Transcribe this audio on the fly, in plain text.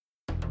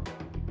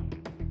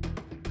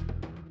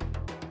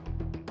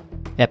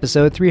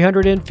Episode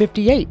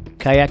 358,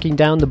 Kayaking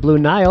Down the Blue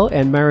Nile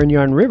and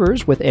Marignan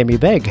Rivers with Amy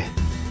Begg.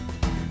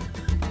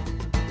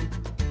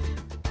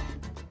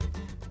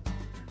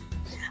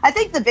 I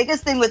think the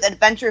biggest thing with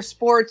adventure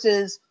sports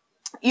is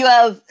you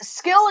have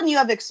skill and you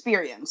have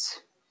experience.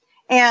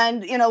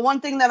 And, one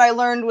thing that I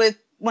learned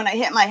when I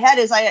hit my head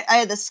is I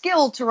had the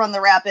skill to run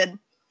the rapid.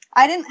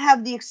 I didn't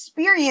have the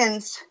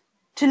experience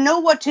to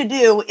know what to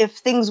do if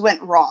things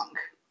went wrong.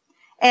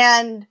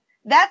 And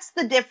that's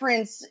the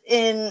difference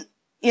in,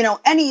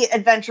 any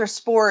adventure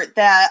sport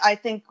that I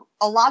think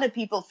a lot of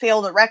people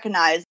fail to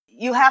recognize.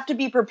 You have to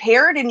be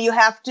prepared and you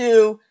have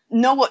to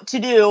know what to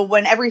do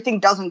when everything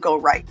doesn't go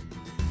right.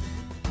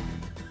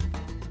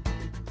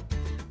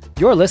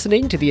 You're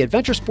listening to the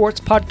Adventure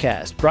Sports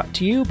Podcast, brought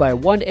to you by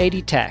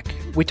 180 Tech.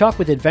 We talk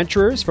with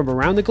adventurers from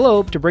around the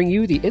globe to bring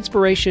you the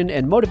inspiration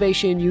and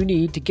motivation you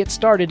need to get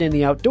started in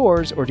the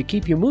outdoors or to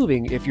keep you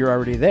moving if you're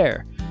already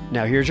there.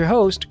 Now here's your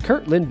host,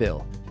 Kurt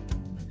Linville.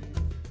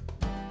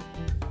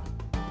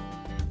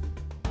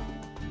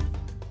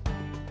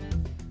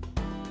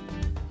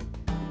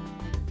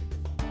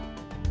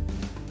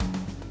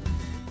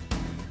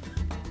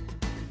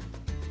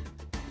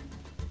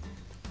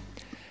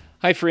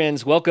 Hi,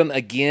 friends. Welcome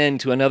again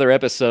to another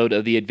episode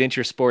of the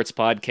Adventure Sports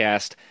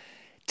Podcast.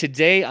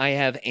 Today, I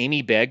have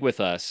Amy Begg with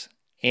us,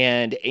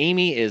 and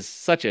Amy is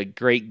such a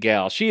great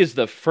gal. She is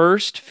the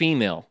first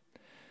female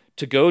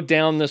to go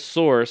down the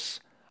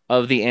source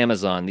of the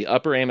Amazon, the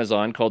upper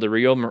Amazon, called the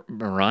Rio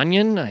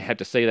Marignan. I had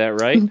to say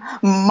that right.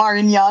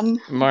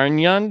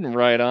 Marignan,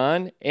 right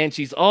on. And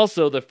she's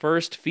also the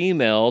first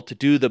female to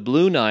do the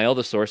Blue Nile,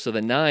 the source of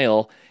the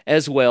Nile,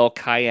 as well,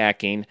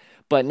 kayaking.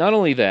 But not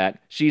only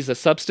that, she's a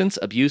substance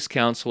abuse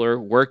counselor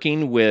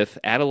working with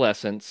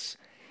adolescents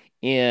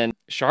in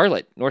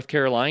Charlotte, North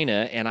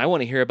Carolina, and I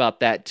want to hear about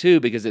that too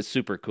because it's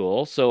super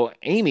cool. So,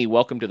 Amy,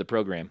 welcome to the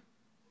program.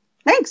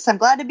 Thanks. I'm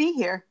glad to be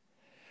here.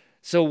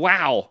 So,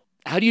 wow.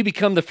 How do you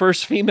become the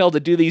first female to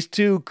do these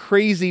two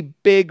crazy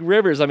big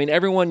rivers? I mean,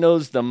 everyone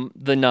knows the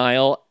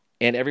Nile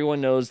and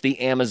everyone knows the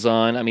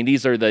Amazon. I mean,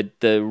 these are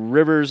the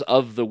rivers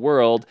of the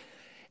world.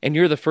 And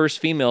you're the first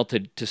female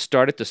to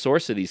start at the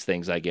source of these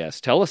things, I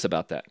guess. Tell us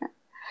about that.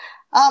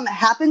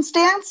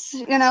 Happenstance,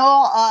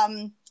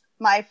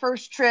 my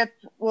first trip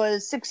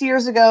was 6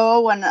 years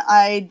ago when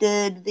I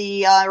did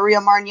the Rio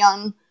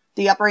Marignan,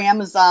 the upper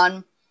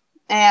Amazon.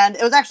 And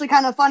it was actually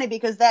kind of funny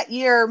because that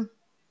year,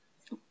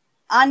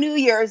 on New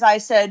Year's, I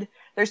said,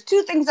 there's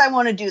two things I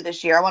want to do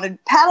this year. I want to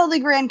paddle the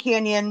Grand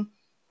Canyon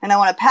and I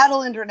want to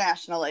paddle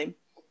internationally.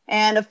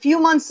 And a few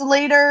months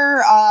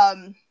later,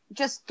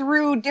 just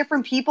through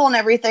different people and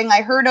everything,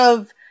 I heard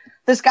of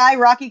this guy,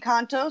 Rocky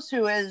Contos,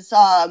 who is,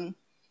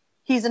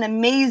 he's an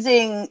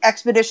amazing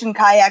expedition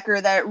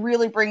kayaker that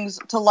really brings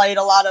to light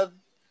a lot of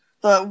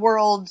the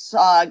world's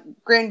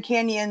Grand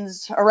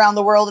Canyons around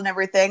the world and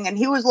everything. And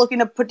he was looking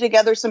to put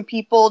together some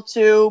people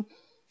to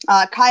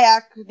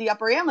kayak the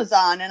upper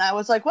Amazon. And I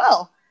was like,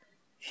 well,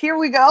 here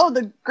we go.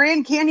 The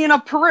Grand Canyon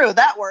of Peru,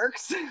 that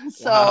works.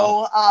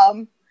 So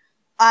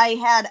I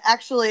had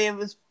actually, it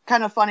was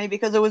kind of funny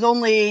because it was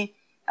only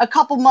a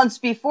couple months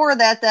before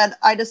that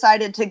I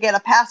decided to get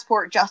a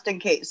passport just in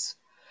case.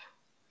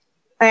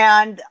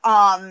 And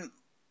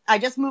I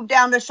just moved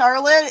down to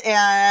Charlotte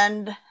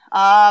and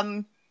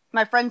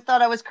my friends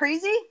thought I was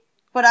crazy,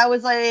 but I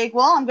was like,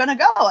 well, I'm going to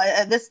go.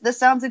 This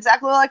sounds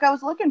exactly like I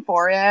was looking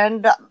for.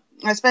 And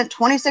I spent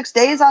 26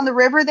 days on the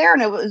river there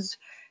and it was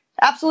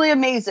absolutely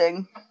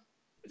amazing.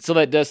 So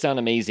that does sound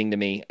amazing to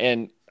me.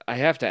 And I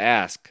have to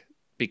ask,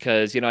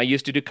 because, I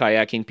used to do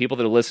kayaking. People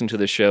that have listened to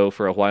the show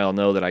for a while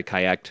know that I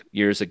kayaked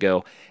years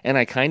ago, and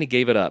I kind of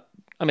gave it up.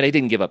 I mean, I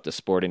didn't give up the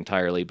sport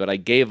entirely, but I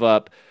gave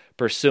up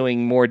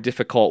pursuing more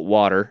difficult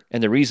water,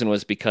 and the reason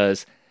was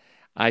because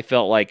I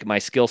felt like my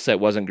skill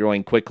set wasn't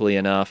growing quickly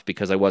enough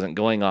because I wasn't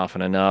going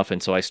often enough,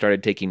 and so I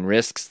started taking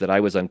risks that I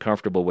was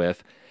uncomfortable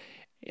with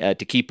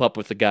to keep up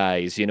with the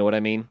guys, you know what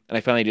I mean? And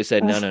I finally just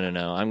said, no,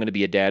 I'm going to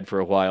be a dad for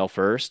a while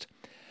first.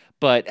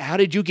 But how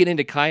did you get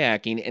into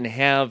kayaking and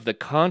have the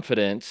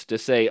confidence to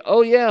say,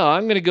 oh, yeah,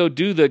 I'm going to go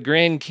do the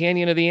Grand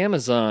Canyon of the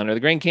Amazon or the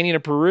Grand Canyon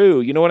of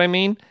Peru? You know what I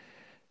mean?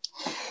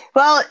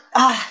 Well,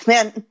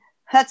 man,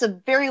 that's a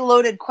very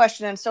loaded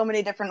question in so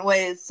many different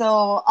ways.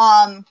 So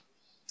I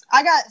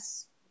got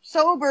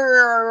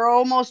sober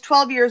almost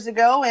 12 years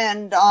ago,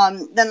 and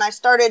then I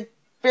started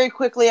very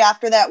quickly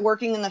after that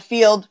working in the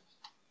field.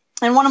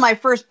 And one of my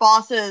first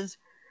bosses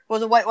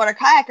was a whitewater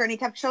kayaker, and he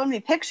kept showing me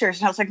pictures,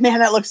 and I was like, man,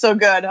 that looks so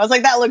good. I was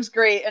like, that looks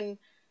great. And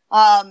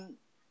I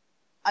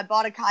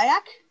bought a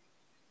kayak,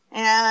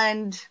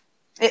 and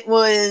it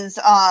was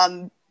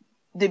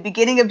the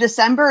beginning of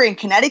December in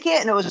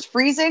Connecticut, and it was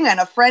freezing, and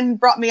a friend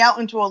brought me out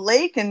into a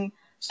lake and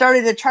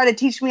started to try to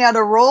teach me how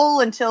to roll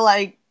until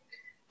I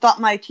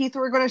thought my teeth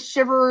were going to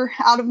shiver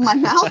out of my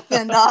mouth.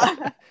 And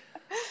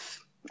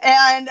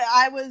and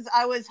I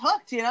was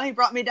hooked. He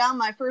brought me down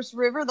my first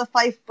river, the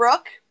Fife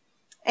Brook.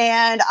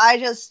 And I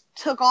just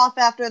took off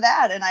after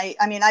that. And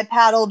I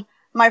paddled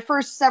my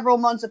first several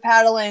months of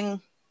paddling.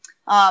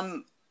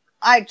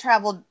 I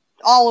traveled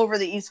all over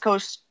the East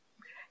Coast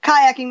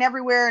kayaking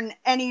everywhere and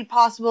any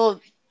possible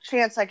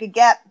chance I could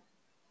get.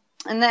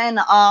 And then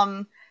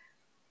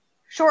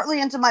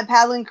shortly into my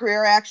paddling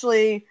career, I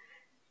actually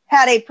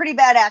had a pretty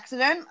bad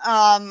accident.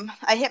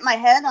 I hit my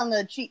head on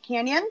the Cheat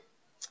Canyon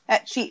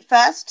at Cheat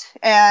Fest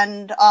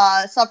and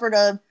suffered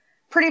a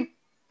pretty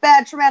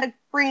bad traumatic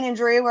brain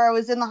injury where I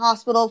was in the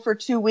hospital for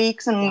 2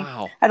 weeks and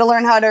had to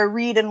learn how to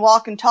read and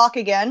walk and talk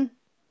again.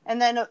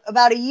 And then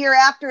about a year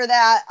after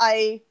that,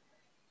 I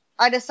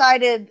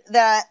decided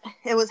that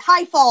it was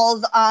High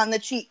Falls on the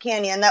Cheat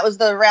Canyon. That was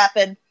the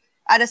rapid.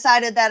 I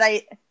decided that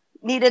I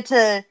needed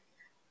to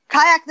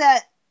kayak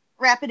that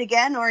rapid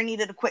again, or I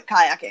needed to quit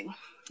kayaking.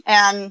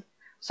 And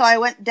so I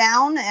went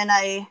down and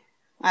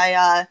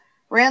I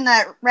ran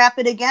that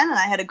rapid again, and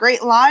I had a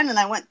great line, and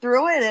I went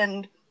through it.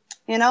 And,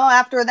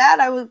 after that,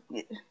 I was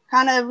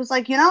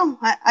like,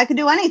 I could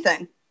do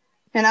anything.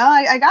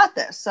 I got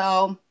this.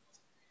 So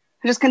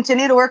I just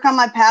continued to work on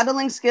my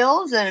paddling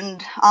skills.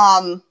 And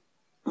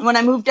when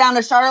I moved down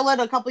to Charlotte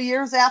a couple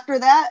years after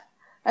that,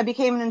 I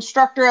became an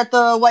instructor at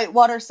the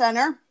Whitewater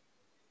Center.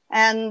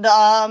 And,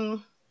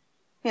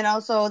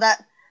 so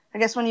that, I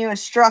guess when you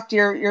instruct,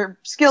 your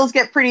skills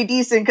get pretty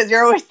decent because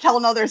you're always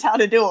telling others how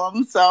to do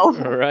them. So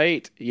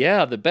right,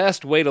 yeah, the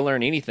best way to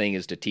learn anything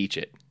is to teach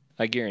it.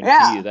 I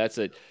guarantee you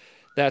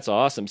that's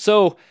awesome.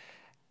 So,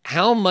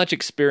 how much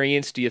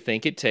experience do you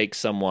think it takes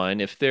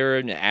someone, if they're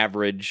an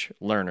average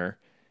learner,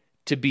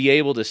 to be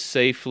able to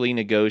safely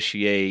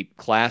negotiate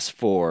Class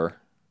 4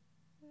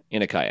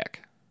 in a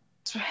kayak?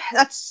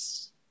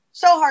 That's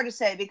so hard to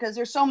say because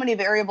there's so many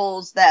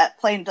variables that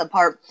play into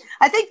part.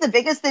 I think the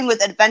biggest thing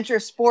with adventure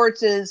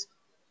sports is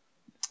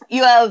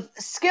you have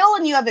skill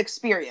and you have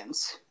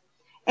experience.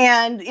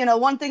 And,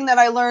 one thing that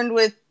I learned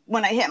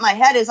when I hit my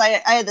head is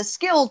I had the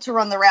skill to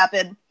run the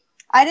rapid.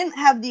 I didn't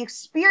have the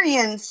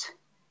experience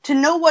to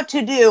know what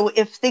to do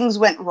if things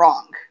went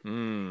wrong.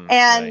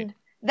 And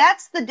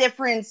that's the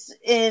difference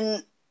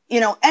in,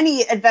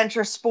 any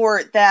adventure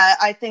sport that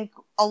I think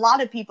a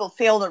lot of people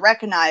fail to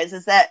recognize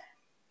is that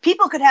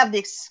people could have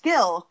the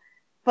skill,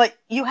 but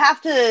you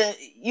have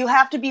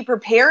to be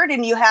prepared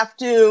and you have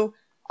to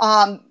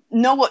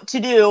know what to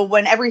do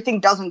when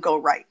everything doesn't go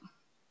right.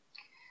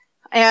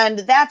 And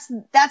that's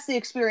the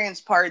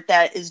experience part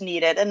that is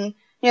needed. And,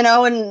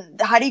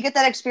 and how do you get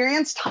that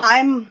experience?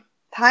 Time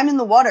in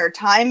the water,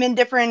 time in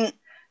different,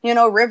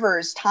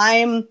 rivers,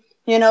 time,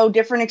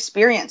 different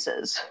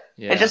experiences.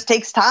 Yeah. It just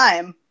takes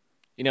time.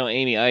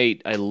 Amy,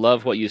 I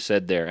love what you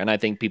said there, and I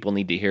think people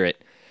need to hear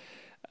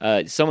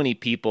it. So many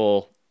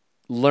people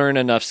learn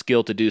enough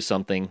skill to do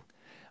something,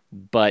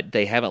 but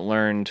they haven't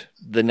learned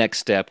the next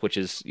step, which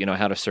is,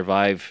 how to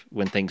survive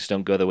when things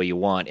don't go the way you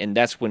want. And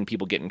that's when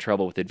people get in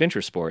trouble with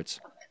adventure sports.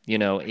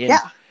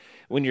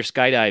 When you're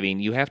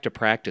skydiving, you have to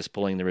practice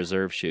pulling the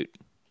reserve chute.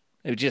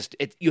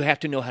 You have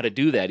to know how to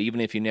do that, even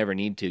if you never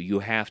need to. You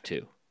have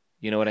to.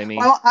 You know what I mean?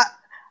 Well,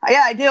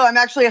 I do. I'm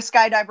actually a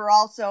skydiver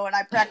also, and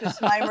I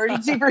practice my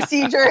emergency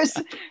procedures.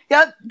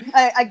 Yep.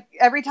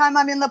 Every time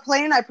I'm in the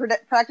plane, I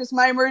practice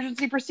my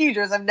emergency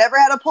procedures. I've never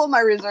had to pull my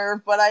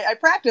reserve, but I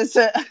practice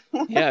it.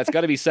 Yeah, it's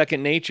got to be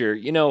second nature.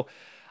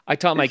 I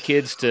taught my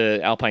kids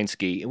to alpine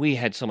ski, and we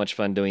had so much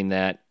fun doing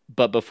that.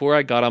 But before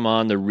I got them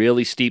on the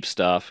really steep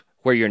stuff,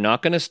 where you're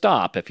not going to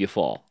stop if you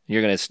fall,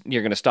 you're going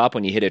to stop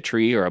when you hit a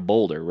tree or a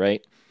boulder,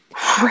 right?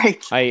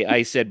 Right.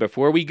 I said,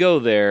 before we go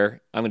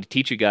there, I'm going to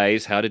teach you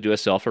guys how to do a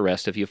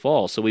self-arrest if you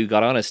fall. So we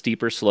got on a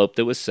steeper slope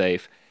that was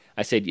safe.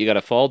 I said, you got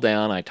to fall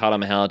down. I taught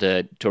them how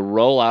to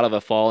roll out of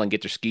a fall and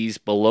get their skis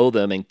below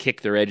them and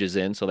kick their edges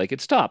in so they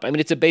could stop. I mean,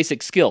 it's a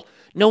basic skill.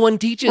 No one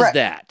teaches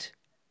that.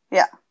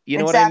 Yeah. You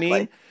know what I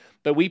mean?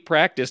 But we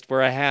practiced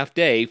for a half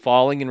day,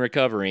 falling and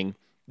recovering.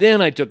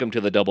 Then I took them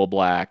to the double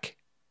black,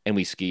 and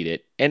we skied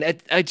it. And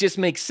it just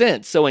makes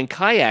sense. So in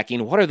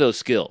kayaking, what are those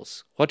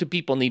skills? What do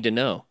people need to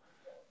know?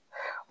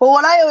 Well,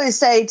 what I always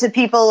say to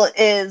people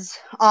is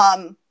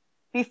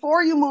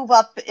before you move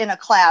up in a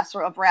class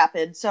of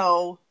rapid,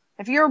 so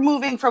if you're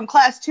moving from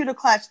class 2 to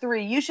class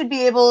 3, you should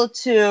be able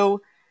to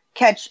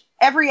catch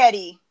every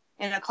eddy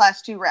in a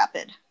class 2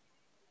 rapid.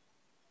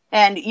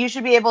 And you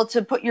should be able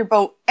to put your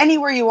boat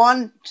anywhere you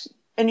want,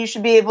 and you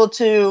should be able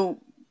to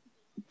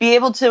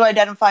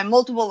identify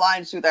multiple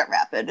lines through that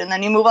rapid. And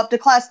then you move up to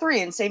class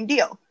 3 and same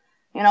deal.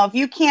 If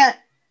you can't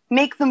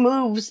make the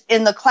moves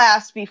in the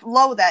class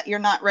below that, you're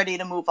not ready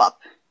to move up.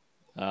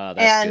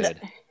 That's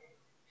good.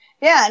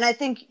 Yeah, and I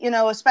think,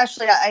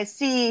 especially I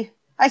see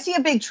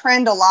a big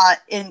trend a lot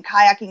in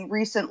kayaking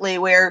recently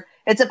where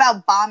it's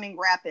about bombing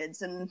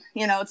rapids. And,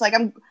 it's like,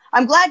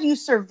 I'm glad you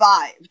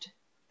survived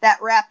that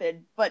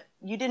rapid, but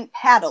you didn't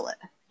paddle it.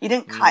 You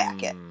didn't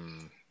kayak it.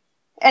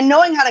 And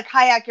knowing how to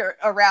kayak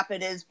a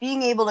rapid is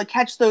being able to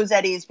catch those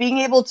eddies, being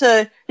able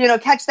to,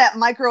 catch that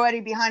micro eddy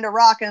behind a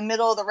rock in the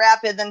middle of the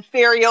rapid, then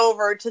ferry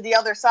over to the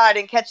other side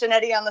and catch an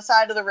eddy on the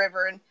side of the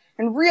river and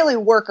really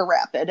work a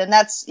rapid. And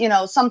that's,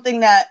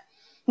 something that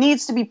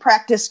needs to be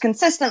practiced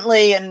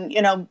consistently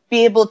and,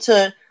 be able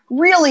to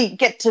really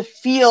get to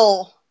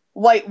feel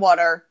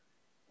whitewater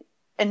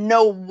and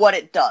know what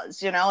it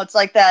does. It's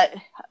like that.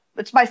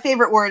 It's my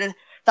favorite word,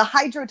 the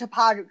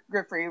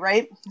hydrotopography,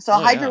 right? So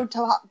Oh, yeah.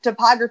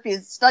 hydrotopography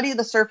is study of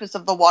the surface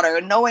of the water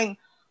and knowing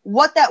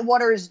what that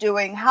water is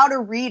doing, how to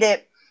read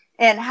it,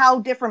 and how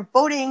different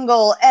boat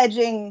angle,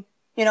 edging,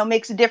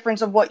 makes a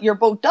difference of what your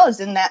boat does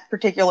in that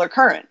particular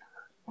current.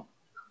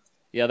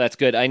 Yeah, that's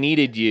good. I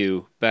needed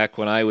you back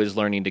when I was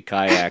learning to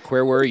kayak.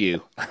 Where were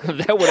you?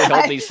 That would have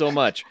helped me so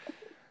much.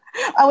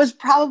 I was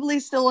probably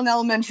still in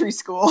elementary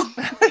school.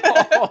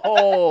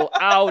 Oh,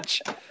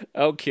 ouch.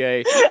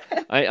 Okay.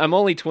 I'm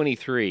only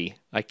 23.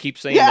 I keep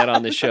saying that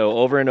on the show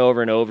over and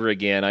over and over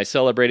again. I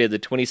celebrated the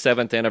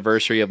 27th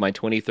anniversary of my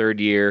 23rd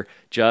year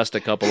just a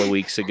couple of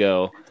weeks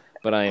ago,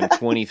 but I am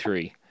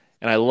 23,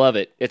 and I love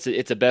it. It's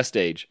a best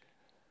age.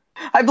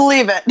 I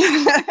believe it.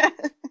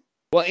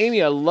 Well,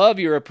 Amy, I love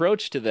your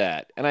approach to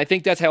that, and I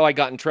think that's how I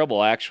got in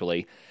trouble,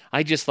 actually.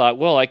 I just thought,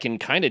 well, I can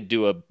kind of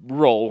do a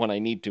roll when I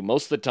need to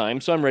most of the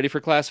time, so I'm ready for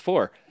Class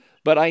 4.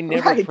 But I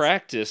never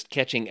practiced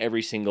catching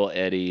every single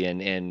eddy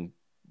and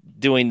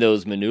doing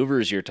those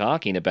maneuvers you're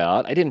talking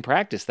about. I didn't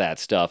practice that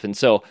stuff, and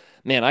so,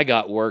 man, I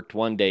got worked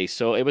one day.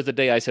 So it was the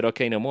day I said,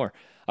 okay, no more.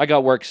 I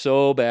got worked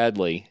so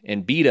badly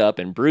and beat up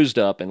and bruised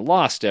up and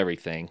lost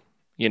everything.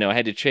 I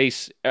had to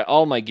chase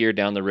all my gear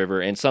down the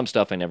river and some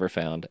stuff I never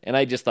found. And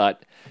I just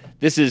thought,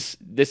 this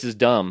is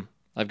dumb.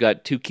 I've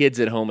got 2 kids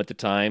at home at the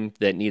time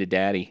that need a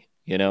daddy,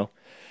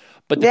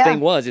 But the thing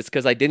was, it's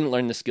because I didn't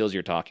learn the skills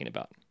you're talking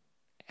about.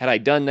 Had I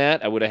done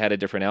that, I would have had a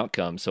different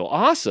outcome. So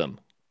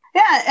awesome.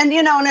 Yeah, and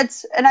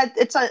it's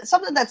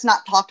something that's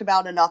not talked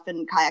about enough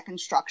in kayak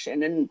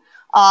construction. And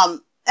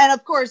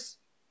of course,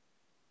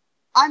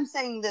 I'm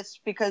saying this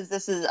because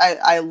this is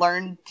I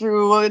learned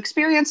through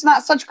experience,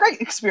 not such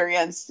great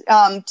experience,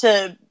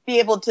 to be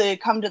able to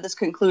come to this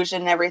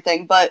conclusion and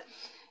everything. But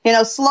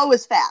slow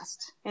is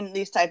fast in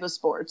these type of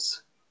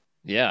sports.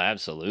 Yeah,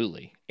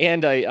 absolutely.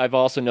 And I've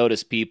also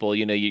noticed people.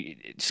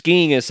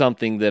 Skiing is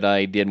something that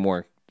I did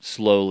more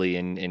slowly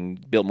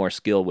and built more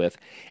skill with.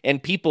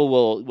 And people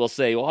will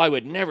say, "Well, I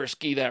would never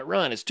ski that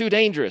run. It's too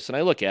dangerous." And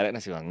I look at it and I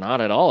say, "Well,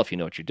 not at all. If you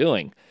know what you're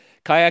doing."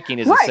 Kayaking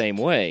is the same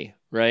way,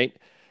 right?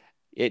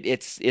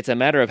 It's a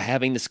matter of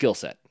having the skill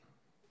set.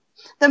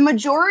 The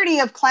majority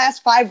of Class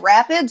 5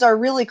 rapids are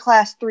really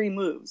Class 3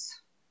 moves.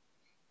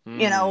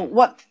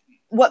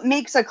 What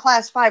makes a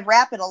Class 5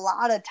 rapid a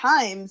lot of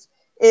times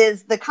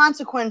is the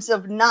consequence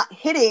of not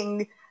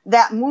hitting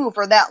that move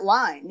or that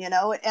line,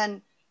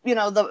 and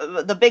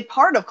the big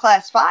part of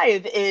Class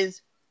 5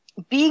 is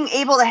being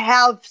able to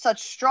have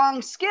such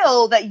strong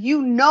skill that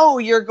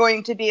you're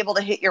going to be able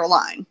to hit your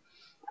line,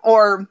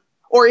 or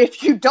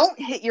if you don't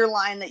hit your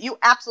line, that you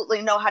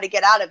absolutely know how to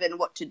get out of it and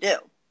what to do.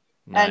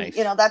 Nice.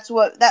 And that's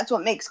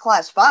what makes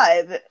Class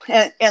 5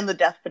 and the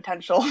death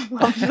potential of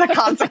the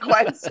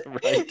consequence.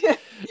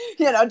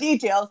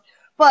 Details.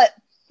 But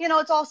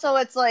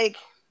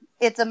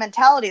it's a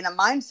mentality and a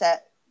mindset.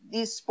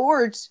 These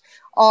sports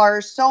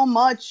are so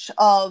much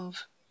of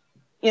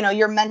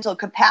your mental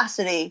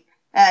capacity,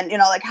 and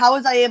how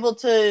was I able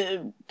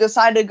to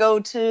decide to go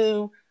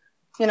to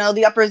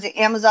the upper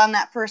Amazon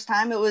that first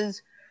time? It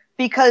was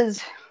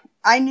because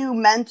I knew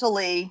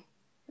mentally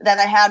that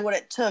I had what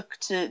it took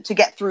to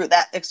get through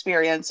that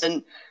experience,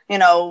 and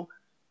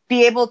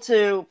be able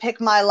to pick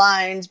my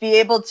lines, be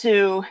able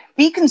to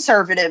be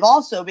conservative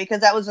also,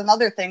 because that was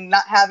another thing,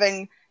 not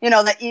having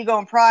that ego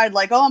and pride,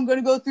 like, oh, I'm going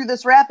to go through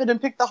this rapid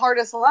and pick the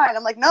hardest line.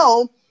 I'm like,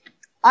 no,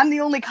 I'm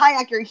the only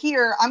kayaker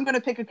here. I'm going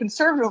to pick a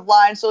conservative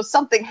line, so if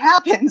something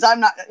happens, I'm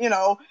not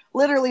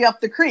literally up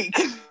the creek.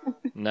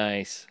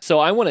 Nice. So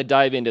I want to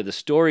dive into the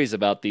stories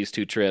about these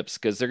 2 trips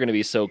because they're going to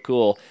be so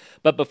cool.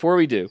 But before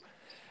we do,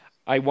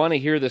 I want to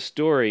hear the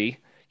story.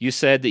 You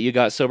said that you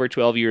got sober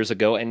 12 years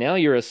ago, and now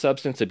you're a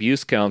substance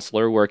abuse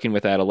counselor working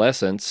with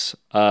adolescents.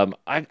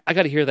 I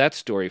got to hear that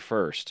story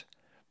first,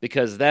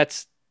 because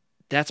that's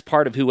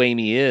part of who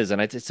Amy is,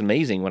 and it's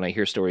amazing when I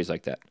hear stories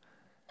like that.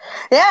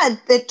 Yeah,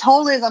 it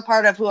totally is a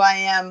part of who I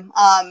am.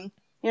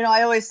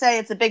 I always say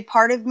it's a big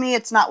part of me.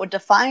 It's not what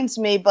defines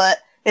me, but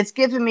it's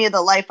given me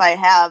the life I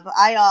have.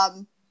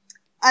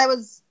 I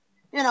was,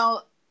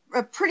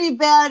 a pretty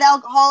bad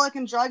alcoholic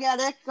and drug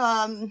addict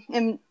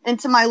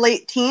into my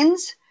late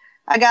teens.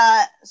 I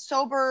got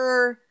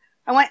sober.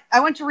 I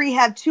went to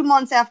rehab 2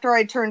 months after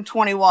I turned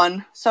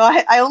 21. So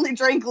I only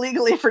drank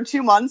legally for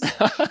 2 months,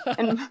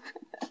 and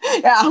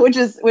which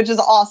is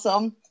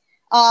awesome.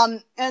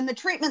 And the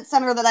treatment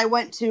center that I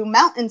went to,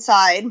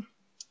 Mountainside,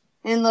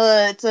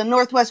 it's a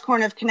northwest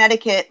corner of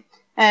Connecticut,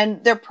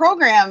 and their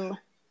program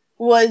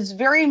was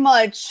very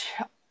much,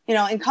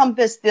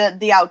 encompassed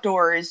the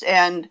outdoors,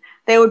 and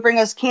they would bring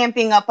us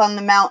camping up on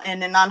the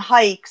mountain and on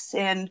hikes.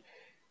 And,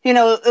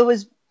 it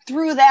was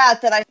through that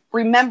I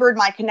remembered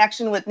my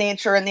connection with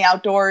nature and the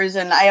outdoors.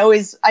 And I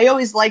always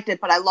liked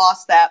it, but I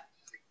lost that.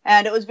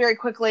 And it was very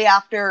quickly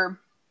after,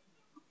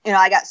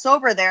 I got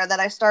sober there that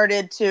I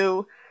started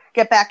to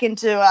get back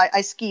into,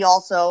 I ski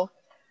also,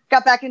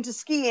 got back into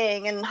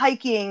skiing and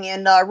hiking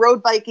and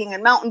road biking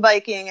and mountain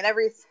biking and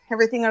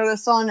everything under the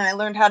sun. And I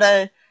learned how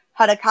to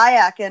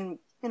kayak. And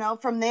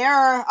from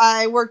there,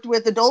 I worked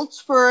with adults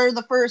for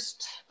the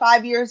first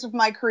 5 years of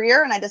my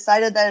career, and I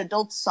decided that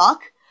adults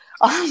suck.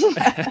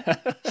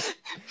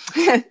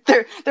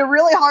 They're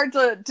really hard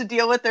to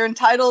deal with. They're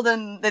entitled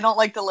and they don't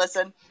like to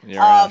listen.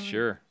 Yeah,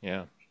 sure.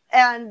 Yeah.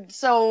 And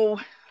so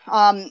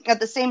at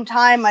the same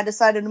time, I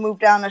decided to move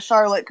down to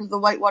Charlotte because the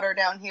whitewater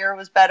down here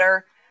was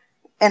better,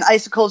 and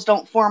icicles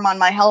don't form on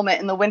my helmet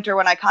in the winter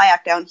when I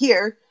kayak down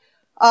here.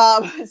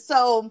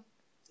 So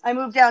I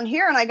moved down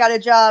here and I got a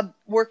job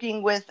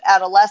working with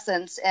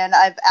adolescents, and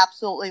I've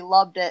absolutely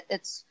loved it.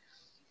 It's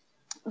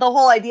the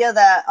whole idea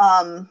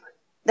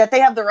that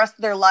they have the rest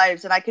of their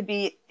lives, and I could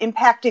be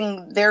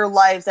impacting their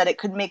lives, that it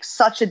could make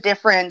such a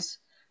difference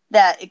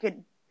that it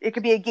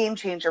could be a game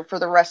changer for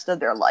the rest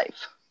of their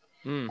life.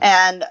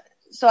 And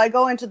so I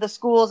go into the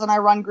schools and I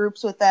run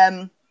groups with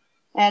them,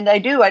 and I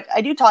do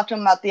talk to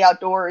them about the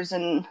outdoors.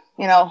 And,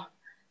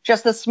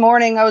 just this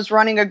morning I was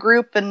running a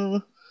group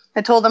and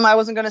I told them I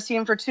wasn't going to see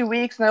them for 2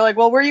 weeks. And they're like,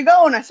 well, where are you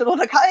going? I said, well,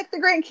 to kayak the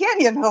Grand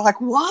Canyon. And they're like,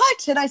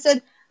 what? And I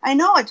said, I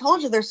know, I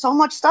told you, there's so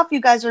much stuff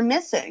you guys are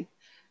missing.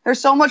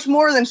 There's so much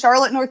more than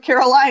Charlotte, North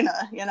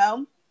Carolina,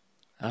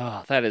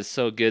 Oh, that is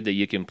so good that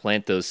you can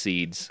plant those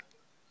seeds.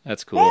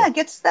 That's cool. Yeah, it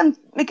gets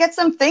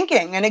them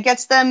thinking, and it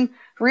gets them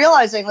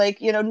realizing,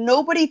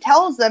 nobody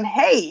tells them,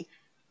 hey,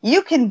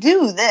 you can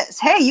do this.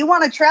 Hey, you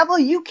want to travel?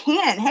 You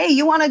can. Hey,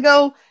 you want to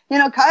go,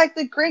 kayak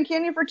the Grand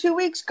Canyon for 2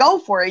 weeks? Go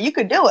for it. You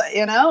could do it,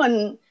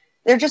 and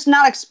they're just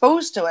not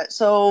exposed to it.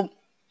 So,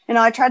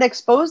 I try to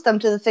expose them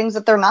to the things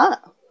that they're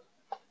not.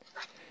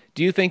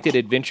 Do you think that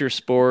adventure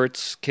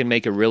sports can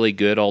make a really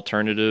good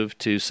alternative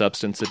to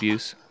substance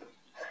abuse?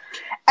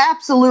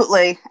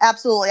 Absolutely.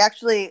 Absolutely.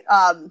 Actually,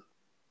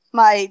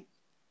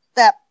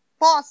 that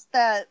boss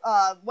that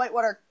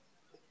Whitewater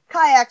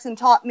kayaks and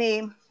taught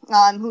me,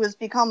 who has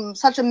become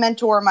such a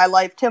mentor in my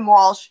life, Tim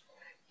Walsh,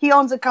 he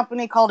owns a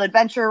company called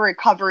Adventure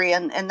Recovery,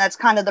 and that's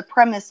kind of the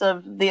premise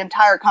of the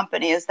entire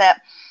company, is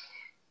that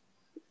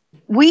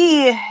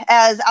we,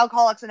 as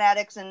alcoholics and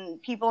addicts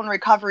and people in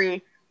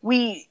recovery,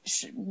 we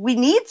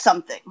need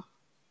something.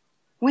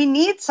 We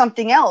need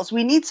something else.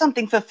 We need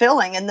something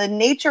fulfilling. And the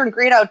nature and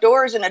great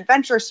outdoors and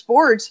adventure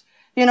sports,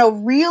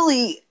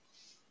 really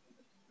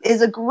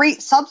is a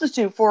great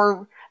substitute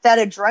for that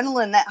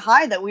adrenaline, that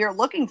high that we are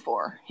looking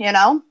for.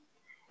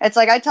 It's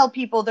like I tell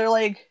people, they're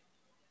like,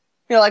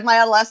 like my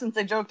adolescents,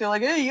 they joke, they're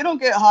like, hey, you don't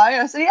get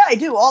high. I say, yeah, I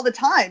do all the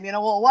time.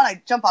 Well, one,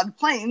 I jump on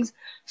planes,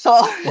 so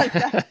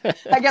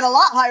I get a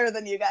lot higher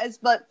than you guys.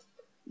 But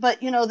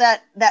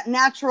that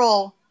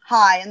natural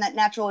high and that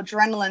natural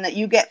adrenaline that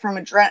you get from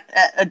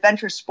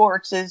adventure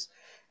sports is,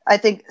 I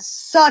think,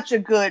 such a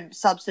good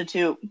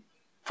substitute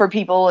for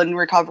people in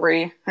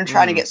recovery and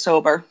trying to get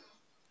sober.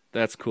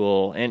 That's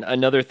cool. And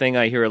another thing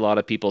I hear a lot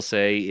of people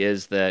say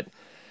is that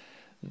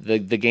the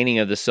gaining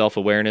of the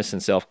self-awareness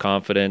and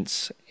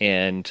self-confidence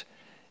and,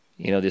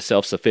 the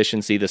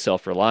self-sufficiency, the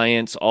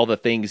self-reliance, all the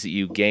things that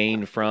you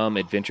gain from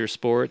adventure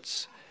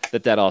sports,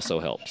 that also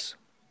helps.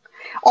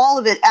 All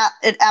of it,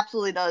 it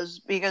absolutely does.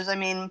 Because,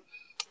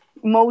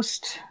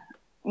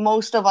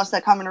 most of us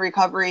that come into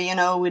recovery,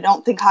 we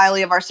don't think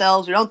highly of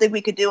ourselves. We don't think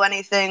we could do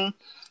anything.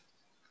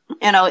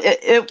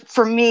 It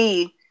for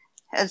me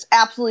has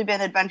absolutely been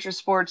adventure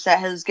sports that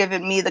has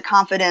given me the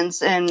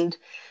confidence. And,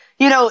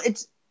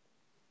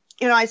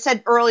 I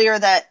said earlier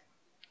that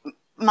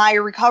my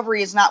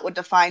recovery is not what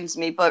defines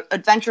me, but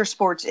adventure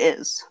sports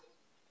is.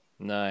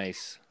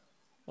 Nice.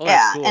 Well,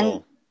 that's cool.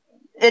 And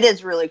it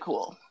is really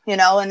cool,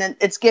 and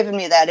it's given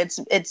me that.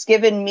 It's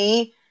given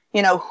me,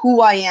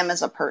 who I am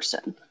as a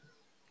person.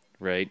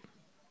 Right.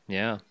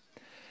 Yeah.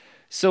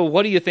 So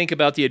what do you think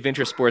about the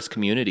adventure sports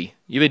community?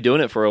 You've been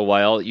doing it for a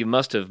while. You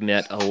must have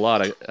met a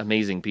lot of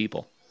amazing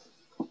people.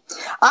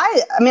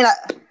 I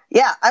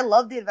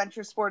love the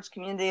adventure sports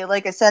community.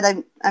 Like I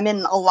said, I'm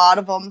in a lot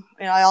of them.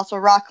 I also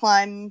rock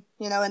climb,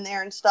 in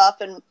there and stuff.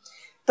 And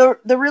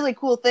the really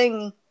cool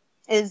thing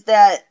is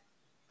that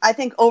I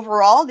think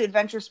overall the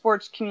adventure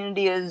sports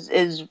community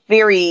is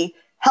very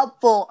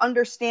helpful,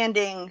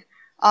 understanding.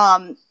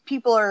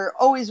 People are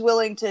always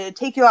willing to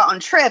take you out on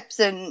trips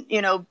and,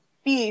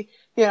 be,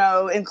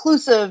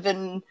 inclusive,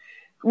 and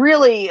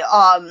really,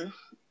 I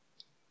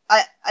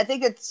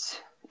think it's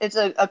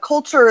a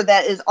culture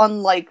that is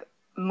unlike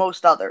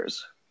most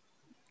others.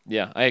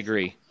 Yeah, I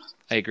agree.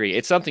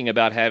 It's something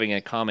about having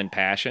a common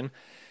passion,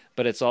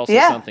 but it's also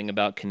something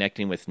about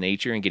connecting with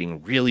nature and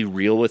getting really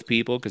real with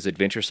people, because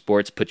adventure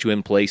sports put you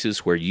in places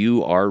where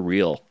you are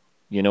real.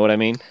 You know what I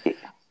mean?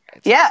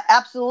 Yeah,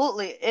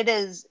 absolutely. It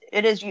is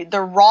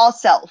the raw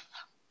self.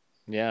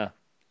 Yeah.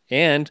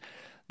 And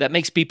that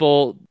makes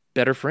people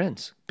better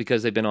friends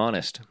because they've been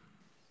honest.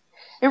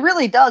 It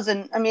really does.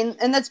 And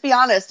and let's be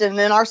honest, and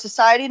in our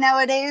society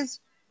nowadays,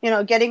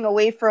 getting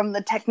away from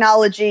the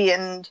technology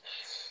and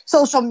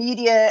social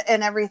media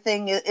and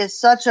everything is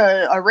such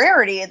a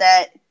rarity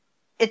that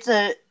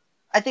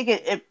I think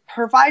it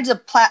provides a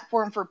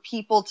platform for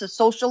people to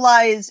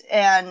socialize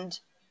and,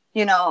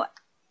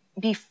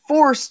 be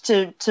forced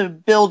to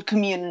build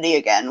community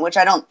again, which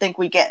I don't think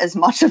we get as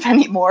much of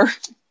anymore.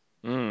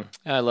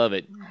 I love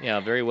it. Yeah,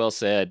 very well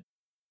said.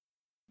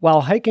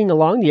 While hiking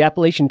along the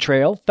Appalachian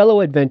Trail,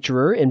 fellow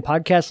adventurer and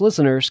podcast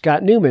listener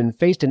Scott Newman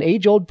faced an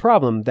age-old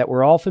problem that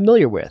we're all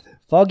familiar with,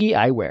 foggy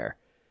eyewear.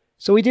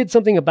 So he did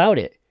something about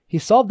it. He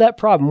solved that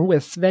problem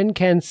with Sven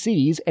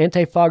Can-C's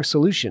anti-fog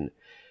solution.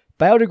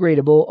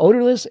 Biodegradable,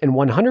 odorless, and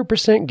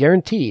 100%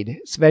 guaranteed,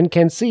 Sven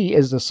Can-C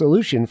is the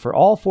solution for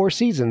all 4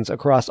 seasons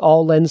across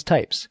all lens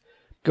types.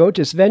 Go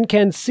to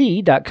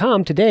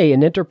svencanc.com today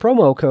and enter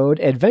promo code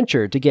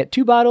ADVENTURE to get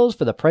 2 bottles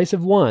for the price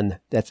of 1.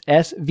 That's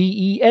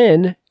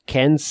SVEN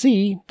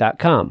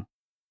canc.com.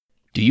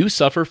 Do you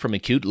suffer from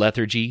acute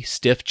lethargy,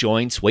 stiff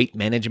joints, weight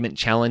management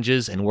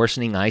challenges, and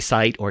worsening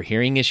eyesight or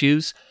hearing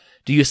issues?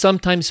 Do you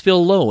sometimes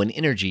feel low in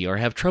energy or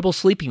have trouble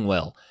sleeping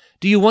well?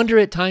 Do you wonder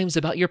at times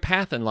about your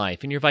path in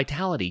life and your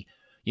vitality?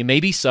 You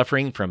may be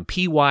suffering from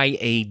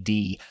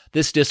PYAD.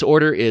 This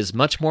disorder is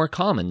much more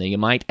common than you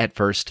might at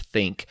first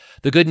think.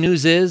 The good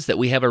news is that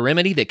we have a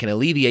remedy that can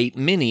alleviate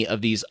many of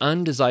these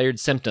undesired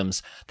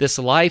symptoms. This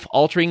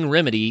life-altering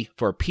remedy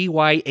for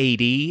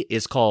PYAD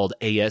is called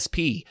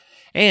ASP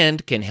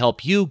and can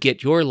help you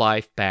get your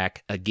life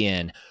back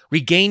again.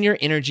 Regain your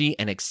energy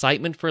and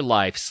excitement for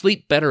life.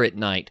 Sleep better at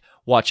night.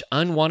 Watch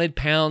unwanted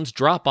pounds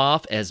drop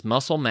off as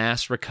muscle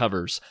mass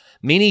recovers.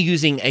 Many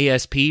using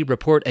ASP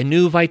report a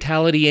new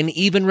vitality and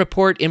even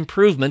report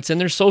improvements in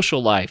their social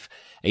life.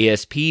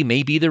 ASP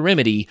may be the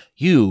remedy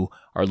you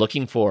are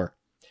looking for.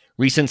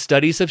 Recent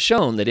studies have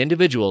shown that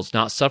individuals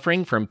not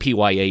suffering from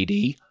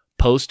PYAD,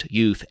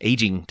 post-youth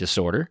aging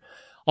disorder,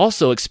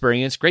 also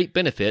experience great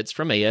benefits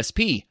from ASP.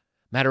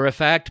 Matter of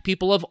fact,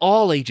 people of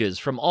all ages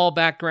from all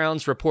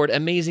backgrounds report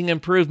amazing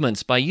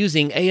improvements by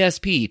using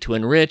ASP to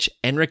enrich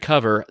and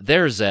recover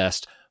their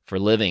zest for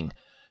living.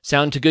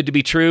 Sound too good to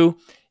be true?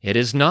 It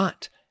is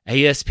not.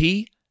 ASP,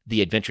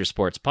 the Adventure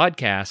Sports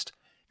Podcast,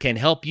 can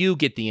help you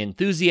get the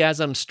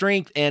enthusiasm,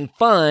 strength, and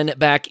fun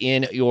back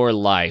in your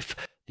life.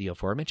 The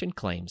aforementioned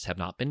claims have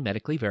not been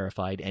medically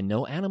verified, and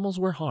no animals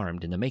were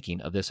harmed in the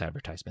making of this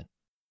advertisement.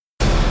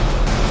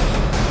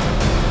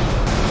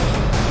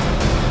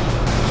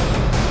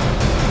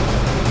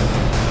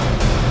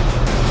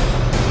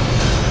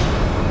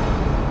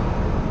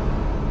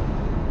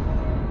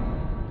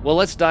 Well,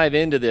 let's dive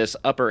into this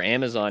upper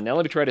Amazon. Now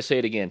let me try to say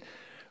it again.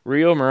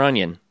 Rio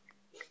Marañón.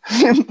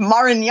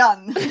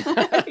 Marañón.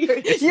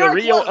 It's the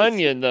Rio close.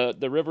 Onion,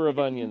 the river of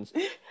onions.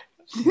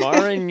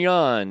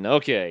 Marañón.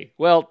 Okay.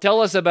 Well,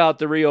 tell us about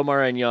the Rio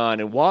Marañón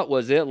and what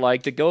was it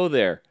like to go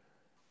there?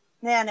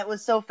 Man, it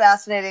was so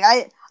fascinating.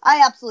 I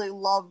absolutely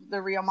loved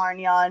the Rio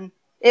Marañón.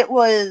 It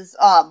was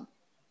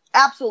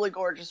absolutely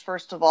gorgeous,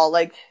 first of all.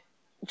 Like,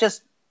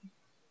 just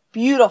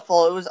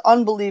beautiful. It was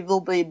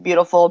unbelievably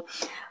beautiful.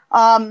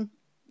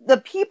 The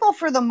people,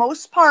 for the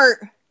most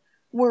part,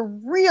 were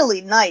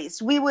really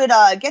nice. We would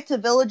get to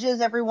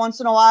villages every once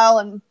in a while,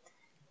 and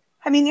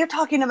I mean, you're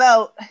talking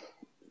about,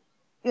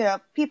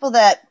 people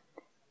that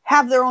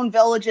have their own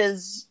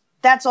villages.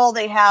 That's all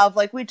they have.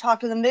 Like, we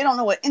talk to them. They don't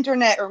know what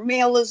internet or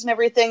mail is and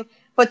everything,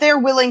 but they're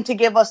willing to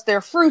give us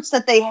their fruits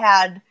that they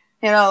had,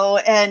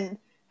 and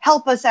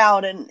help us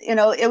out. And,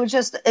 it was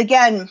just,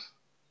 again,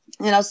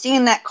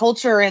 seeing that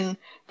culture and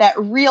that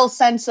real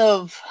sense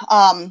of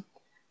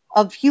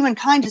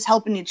humankind just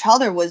helping each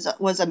other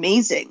was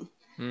amazing.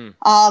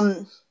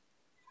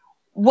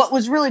 What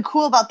was really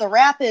cool about the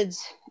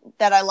rapids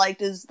that I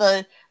liked is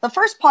the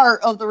first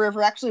part of the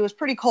river actually was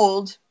pretty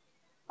cold.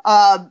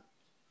 And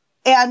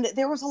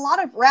there was a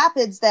lot of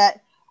rapids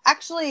that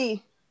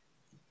actually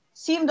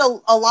seemed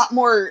a lot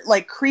more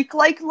like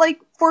creek-like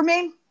for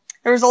me.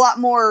 There was a lot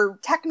more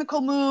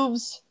technical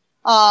moves,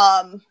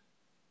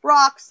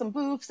 rocks, some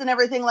boofs and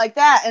everything like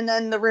that. And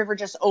then the river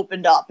just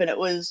opened up and it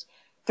was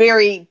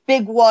very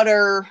big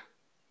water,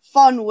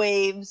 fun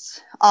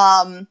waves.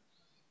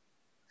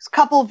 A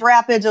couple of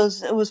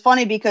rapids. It was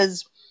funny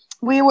because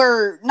we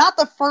were not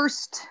the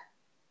first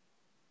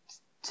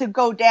to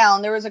go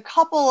down. There was a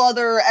couple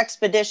other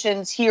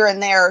expeditions here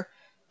and there,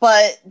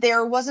 but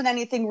there wasn't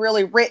anything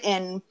really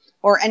written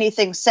or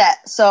anything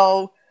set.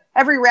 So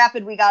every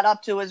rapid we got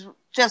up to was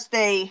just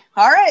all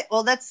right,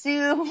 well, let's see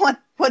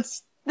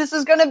what's this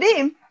is going to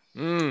be.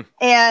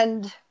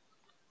 And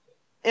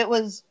it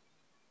was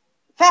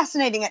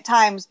fascinating at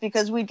times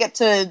because we'd get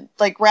to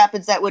like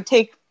rapids that would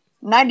take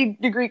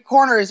 90-degree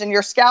corners and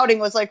your scouting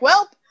was like,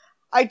 well,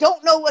 I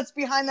don't know what's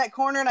behind that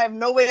corner and I have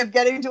no way of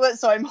getting to it,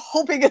 so I'm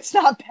hoping it's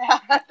not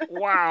bad.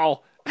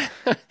 Wow.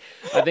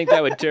 I think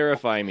that would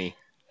terrify me.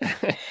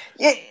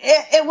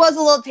 It was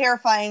a little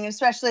terrifying,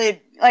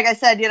 especially, like I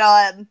said,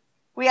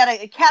 we had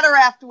a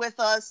cataract with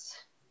us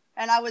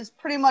and I was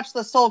pretty much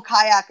the sole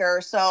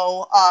kayaker.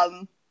 So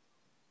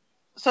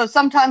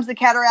sometimes the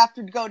cataract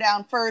would go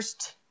down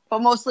first,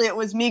 but mostly it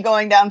was me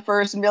going down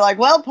first and be like,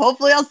 well,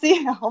 hopefully I'll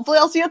see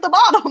at the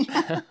bottom.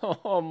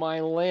 Oh, my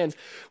lands.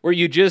 Were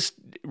you just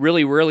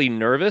really, really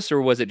nervous or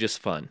was it just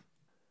fun?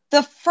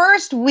 The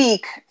first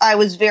week I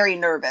was very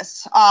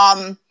nervous.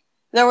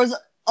 There was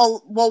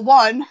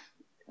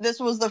this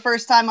was the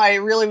first time I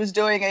really was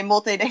doing a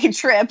multi-day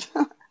trip.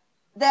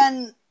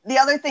 Then the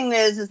other thing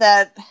is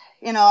that,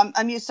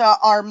 I'm used to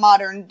our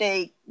modern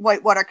day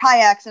whitewater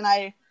kayaks and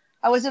I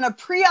I was in a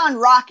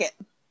Prion rocket,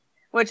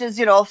 which is,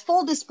 a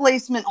full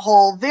displacement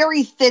hull,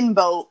 very thin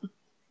boat.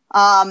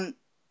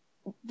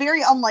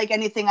 Very unlike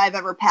anything I've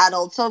ever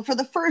paddled. So for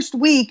the first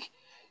week,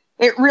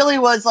 it really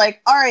was like,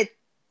 all right,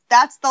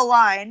 that's the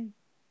line.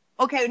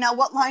 Okay, now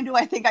what line do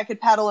I think I could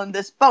paddle in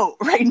this boat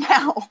right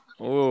now?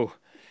 Oh,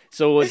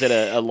 so was it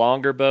a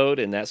longer boat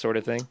and that sort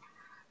of thing?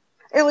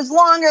 It was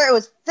longer. It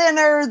was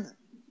thinner,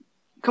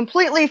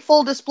 completely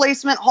full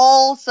displacement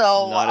hull.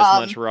 So not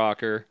as much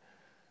rocker.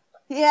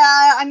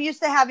 Yeah, I'm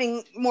used to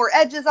having more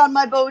edges on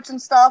my boats and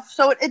stuff.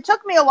 So it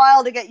took me a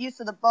while to get used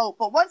to the boat.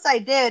 But once I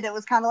did, it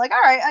was kind of like,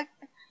 all right,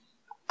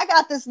 I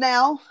got this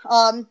now.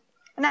 And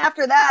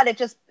after that,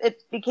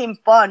 it became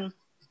fun.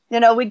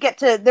 We'd get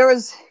to, there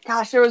was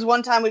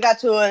one time we got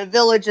to a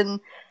village and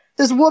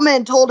this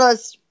woman told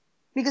us,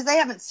 because they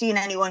haven't seen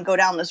anyone go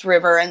down this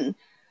river, and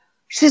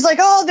she's like,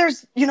 oh,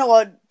 there's,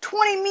 a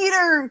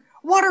 20-meter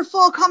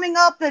waterfall coming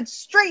up that's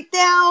straight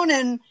down,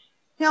 and,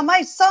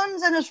 my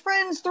son's and his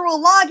friends threw a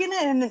log in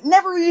it and it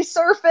never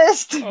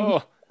resurfaced.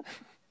 Oh.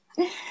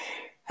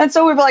 And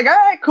so we were like, all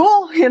right,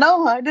 cool.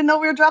 I didn't know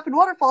we were dropping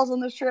waterfalls on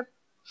this trip.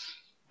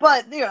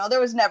 But, there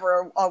was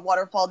never a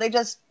waterfall. They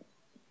just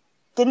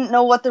didn't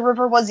know what the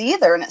river was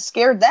either, and it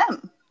scared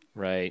them.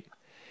 Right.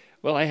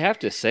 Well, I have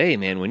to say,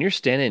 man, when you're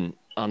standing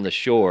on the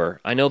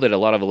shore, I know that a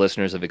lot of the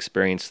listeners have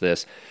experienced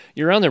this.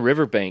 You're on the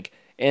riverbank,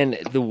 and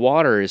the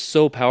water is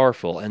so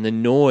powerful, and the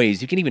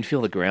noise, you can even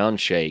feel the ground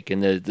shake,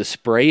 and the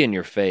spray in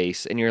your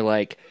face, and you're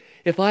like,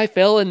 if I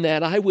fell in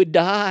that, I would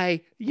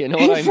die. You know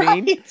what I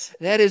mean? Right.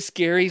 That is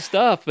scary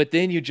stuff, but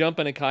then you jump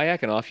in a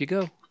kayak and off you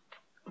go.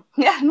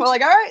 Yeah, and we're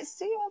like, all right,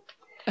 see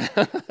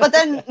ya. But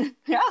then,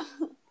 yeah.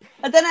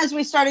 But then as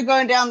we started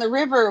going down the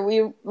river,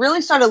 we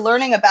really started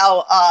learning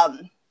about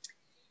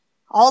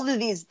all of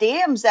these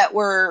dams that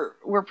were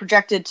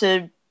projected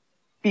to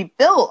be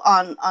built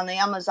on the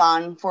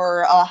Amazon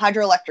for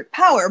hydroelectric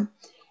power.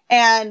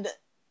 And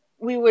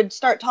we would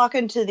start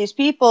talking to these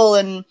people,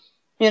 and,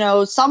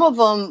 some of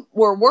them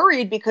were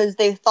worried because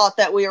they thought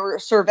that we were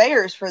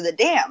surveyors for the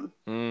dam.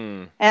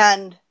 Mm.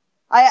 And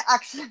I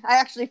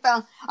actually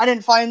found, I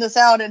didn't find this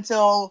out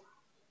until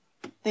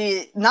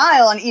the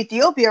Nile in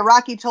Ethiopia.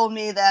 Rocky told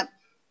me that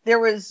there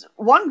was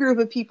one group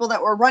of people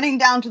that were running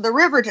down to the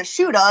river to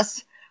shoot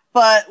us,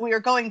 but we were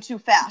going too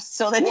fast,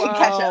 so they didn't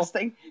catch us.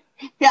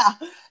 Yeah,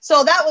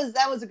 so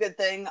that was a good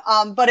thing.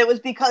 But it was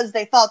because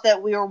they thought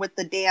that we were with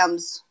the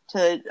dams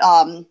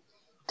to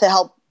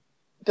help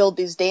build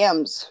these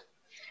dams.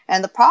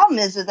 And the problem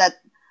is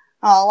that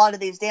a lot of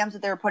these dams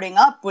that they were putting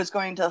up was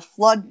going to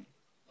flood,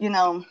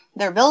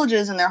 their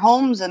villages and their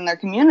homes and their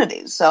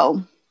communities.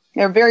 So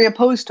they're very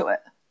opposed to it.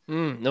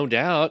 No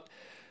doubt.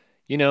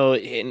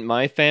 In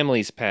my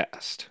family's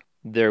past,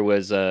 there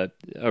was a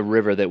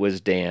river that was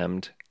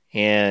dammed,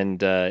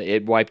 and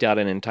it wiped out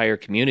an entire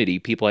community.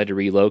 People had to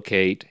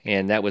relocate,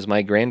 and that was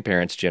my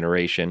grandparents'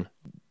 generation.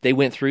 They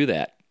went through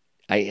that.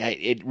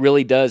 It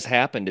really does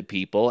happen to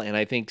people, and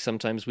I think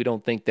sometimes we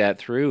don't think that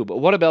through. But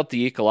what about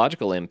the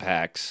ecological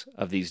impacts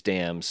of these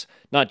dams?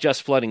 Not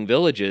just flooding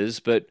villages,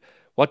 but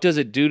what does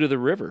it do to the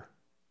river?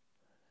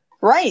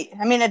 Right.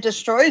 I mean, it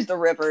destroys the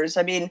rivers.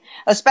 I mean,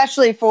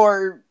 especially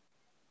for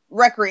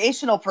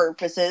recreational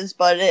purposes,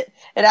 but it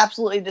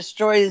absolutely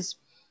destroys,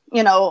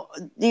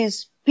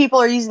 these people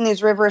are using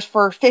these rivers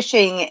for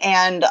fishing,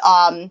 and,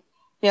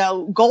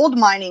 gold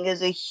mining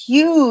is a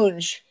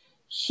huge,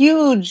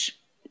 huge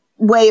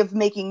way of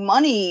making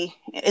money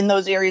in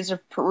those areas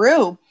of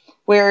Peru,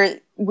 where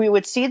we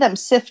would see them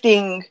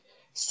sifting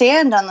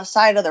sand on the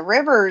side of the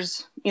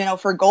rivers,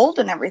 for gold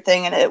and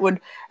everything, and it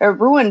would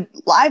ruin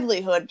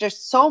livelihood,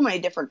 just so many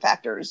different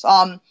factors.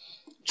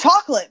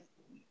 Chocolate.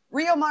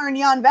 Rio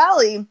Marañón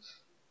Valley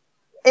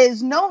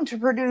is known to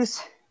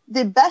produce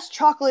the best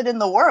chocolate in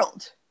the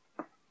world.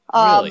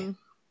 Really?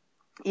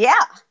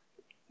 Yeah.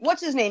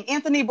 What's his name?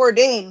 Anthony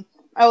Bourdain.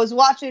 I was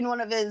watching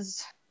one of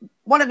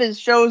his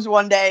shows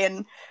one day,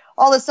 and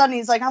all of a sudden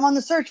he's like, I'm on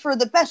the search for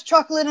the best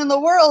chocolate in the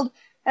world.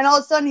 And all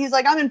of a sudden he's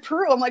like, I'm in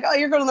Peru. I'm like, oh,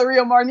 you're going to the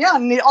Rio Marañón.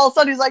 And all of a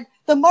sudden he's like,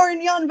 the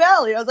Marañón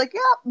Valley. I was like,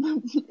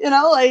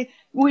 yeah,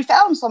 we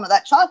found some of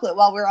that chocolate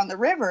while we were on the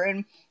river.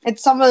 And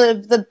it's some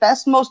of the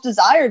best, most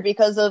desired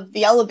because of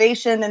the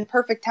elevation and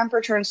perfect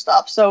temperature and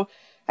stuff. So,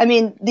 I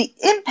mean, the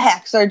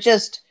impacts are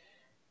just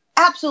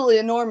absolutely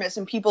enormous,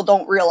 and people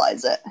don't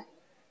realize it.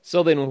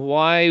 So then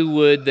why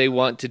would they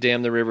want to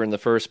dam the river in the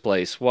first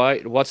place?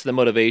 What's the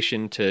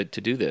motivation to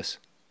do this?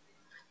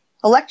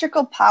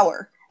 Electrical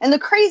power. And the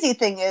crazy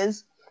thing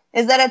is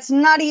that it's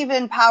not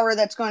even power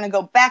that's going to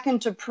go back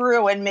into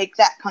Peru and make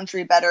that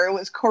country better. It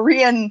was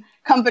Korean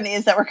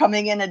companies that were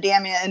coming in and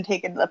damming it and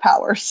taking the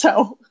power.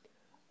 So,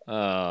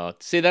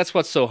 see, that's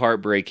what's so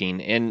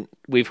heartbreaking. And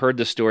we've heard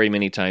the story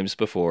many times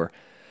before,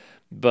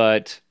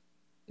 but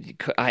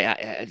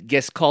I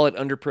guess call it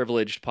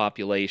underprivileged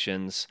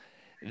populations.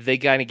 They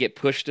kind of get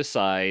pushed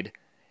aside,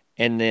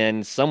 and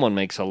then someone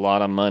makes a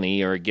lot of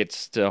money or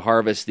gets to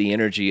harvest the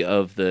energy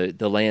of the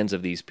lands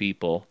of these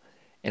people.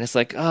 And it's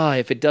like,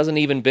 if it doesn't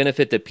even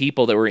benefit the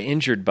people that were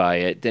injured by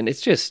it, then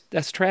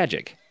that's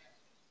tragic.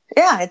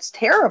 Yeah, it's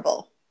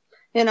terrible.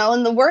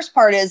 And the worst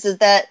part is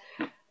that,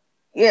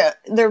 yeah,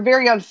 they're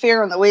very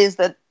unfair in the ways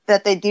that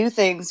they do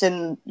things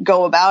and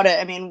go about it.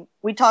 I mean,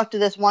 we talked to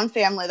this one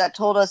family that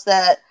told us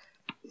that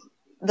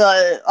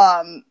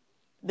the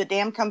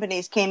dam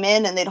companies came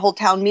in and they'd hold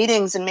town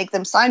meetings and make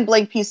them sign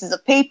blank pieces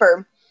of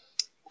paper.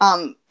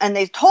 And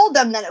they told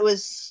them that it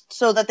was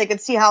so that they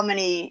could see how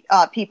many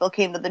people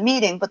came to the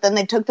meeting. But then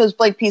they took those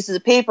blank pieces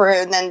of paper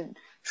and then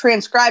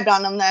transcribed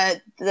on them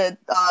that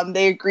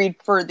they agreed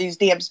for these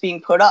dams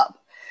being put up.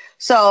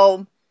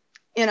 So,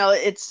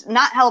 it's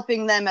not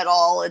helping them at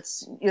all.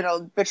 It's,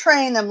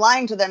 betraying them,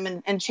 lying to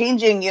them, and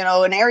changing,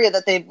 an area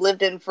that they've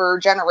lived in for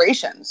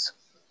generations.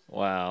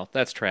 Wow,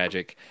 that's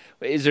tragic.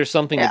 Is there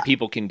something that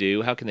people can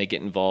do? How can they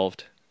get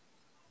involved?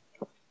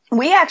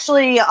 We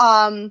actually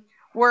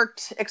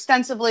worked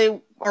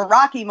extensively, or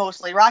Rocky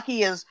mostly.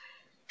 Rocky is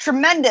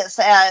tremendous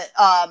at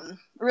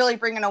really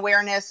bringing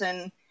awareness,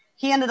 and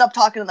he ended up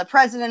talking to the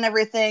president and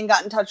everything,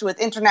 got in touch with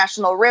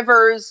International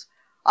Rivers,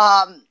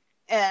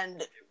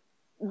 and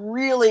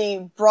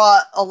really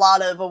brought a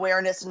lot of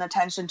awareness and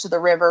attention to the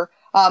river.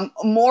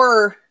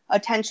 More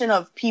attention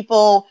of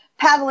people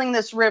paddling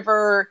this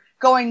river,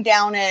 going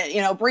down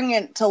it, bringing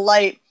it to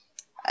light.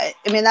 I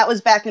mean, that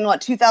was back in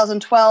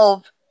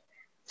 2012.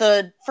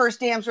 The first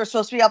dams were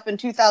supposed to be up in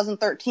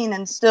 2013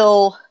 and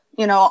still,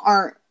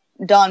 aren't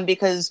done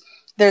because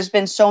there's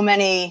been so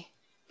many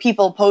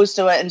people opposed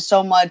to it and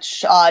so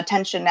much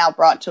attention now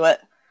brought to it.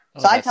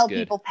 So I tell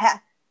people,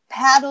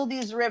 paddle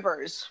these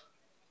rivers.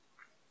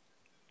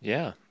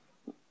 Yeah.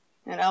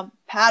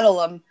 Paddle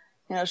them,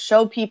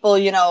 show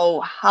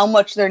people, how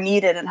much they're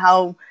needed and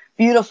how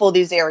beautiful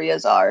these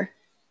areas are.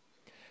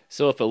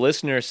 So if a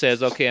listener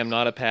says, okay, I'm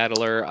not a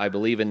paddler, I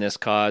believe in this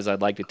cause,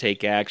 I'd like to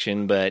take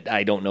action, but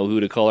I don't know who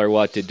to call or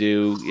what to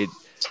do,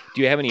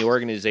 do you have any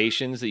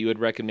organizations that you would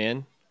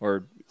recommend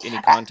or any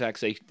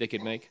contacts they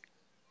could make?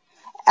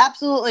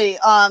 Absolutely.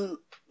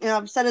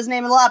 I've said his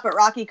name a lot, but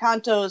Rocky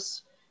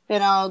Contos,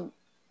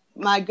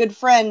 my good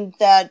friend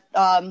that,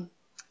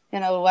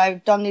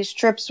 I've done these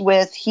trips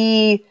with,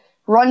 he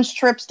runs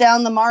trips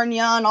down the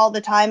Marignan all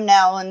the time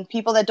now, and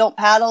people that don't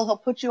paddle, he'll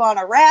put you on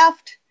a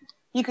raft.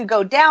 You could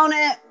go down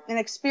it and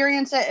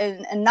experience it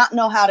and not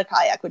know how to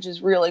kayak, which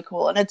is really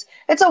cool. And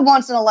it's a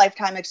once in a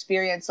lifetime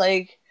experience.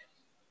 Like,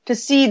 to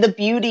see the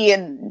beauty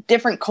and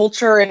different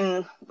culture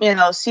and,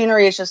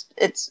 scenery is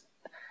it's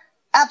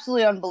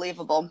absolutely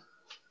unbelievable.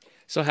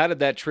 So how did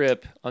that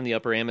trip on the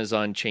Upper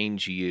Amazon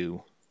change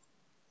you?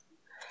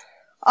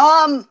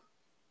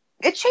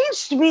 It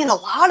changed me in a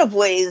lot of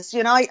ways.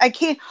 I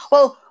came,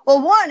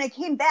 I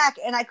came back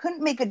and I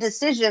couldn't make a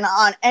decision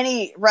on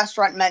any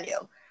restaurant menu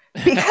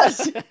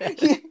because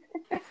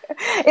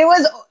it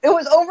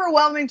was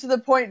overwhelming to the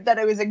point that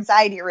it was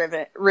anxiety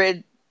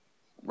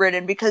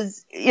ridden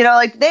because,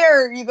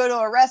 there you go to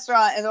a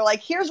restaurant and they're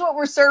like, here's what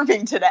we're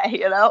serving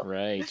today,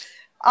 Right.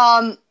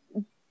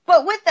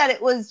 But with that,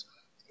 it was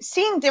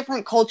seeing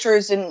different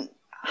cultures and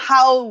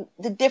how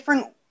the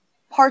different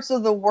parts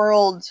of the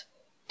world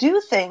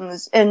do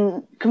things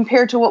and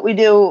compared to what we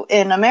do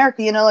in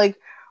America.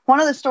 One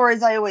of the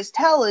stories I always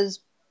tell is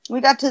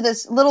we got to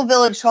this little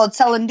village called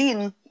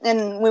Celandine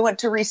and we went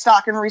to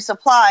restock and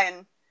resupply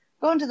and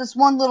go into this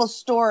one little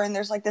store and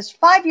there's like this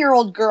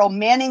 5-year-old girl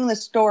manning the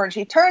store and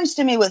she turns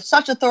to me with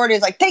such authority.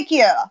 It's like, take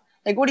care.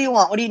 Like, what do you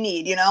want? What do you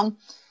need?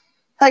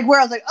 Like where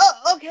I was like,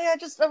 oh, okay. I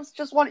just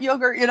want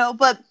yogurt,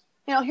 but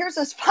here's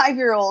this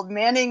 5-year-old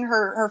manning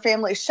her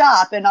family's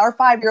shop and our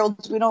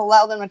 5-year-olds, we don't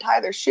allow them to tie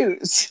their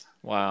shoes.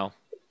 Wow.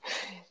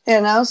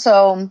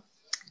 So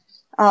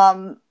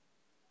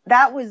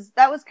that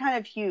was kind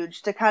of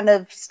huge to kind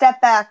of step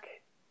back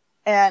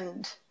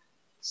and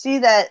see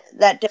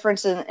that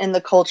difference in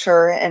the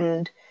culture.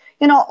 And,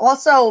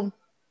 also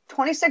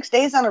 26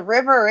 days on a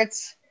river,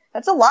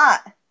 that's a lot,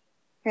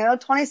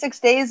 26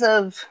 days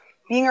of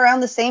being around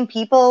the same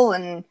people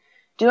and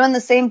doing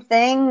the same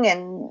thing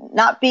and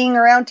not being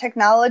around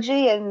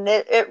technology. And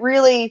it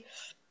really,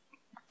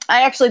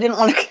 I actually didn't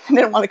want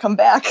to come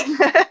back.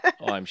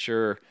 Oh, I'm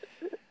sure.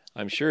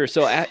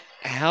 So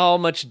how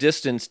much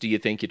distance do you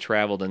think you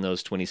traveled in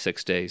those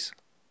 26 days?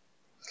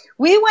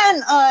 We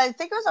went, I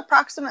think it was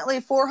approximately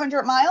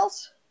 400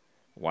 miles.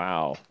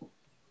 Wow.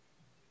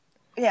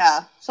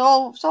 Yeah,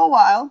 so a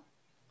while.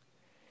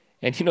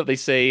 And, they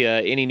say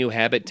any new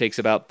habit takes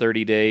about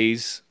 30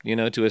 days,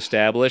 to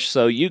establish.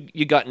 So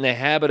you got in the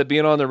habit of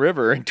being on the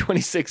river in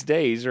 26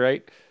 days,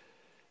 right?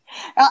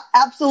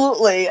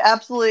 Absolutely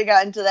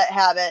got into that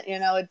habit.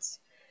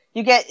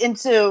 You get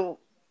into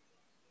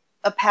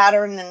a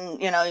pattern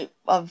and,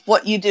 of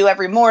what you do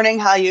every morning,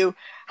 how you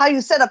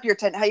set up your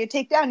tent, how you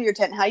take down your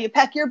tent, how you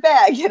pack your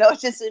bag,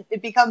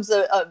 it becomes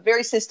a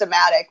very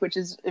systematic, which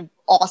is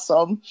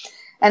awesome.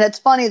 And it's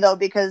funny though,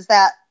 because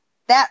that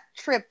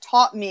trip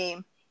taught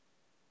me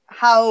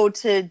how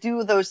to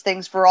do those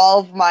things for all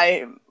of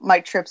my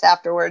trips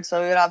afterwards.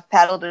 So, I've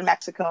paddled in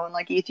Mexico and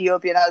like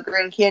Ethiopia and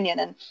Grand Canyon,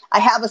 and I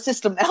have a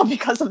system now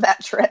because of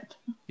that trip.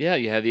 Yeah.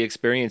 You have the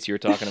experience you were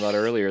talking about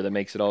earlier that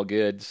makes it all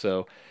good.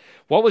 So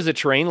what was the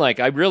terrain like?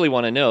 I really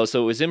want to know.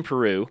 So it was in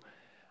Peru.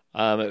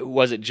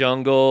 Was it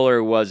jungle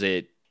or was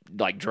it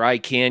like dry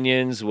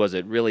canyons? Was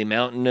it really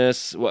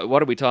mountainous?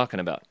 What are we talking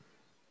about?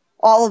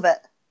 All of it.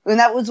 And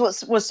that was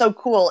what was so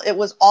cool. It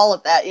was all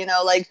of that,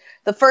 like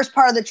the first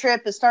part of the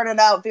trip, it started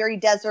out very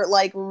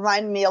desert-like,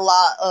 reminded me a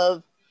lot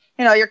of,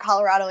 your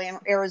Colorado and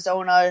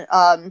Arizona.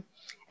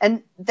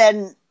 And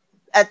then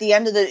at the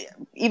end of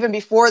even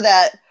before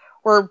that,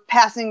 we're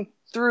passing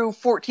through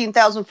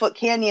 14,000 foot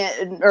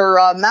canyon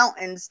or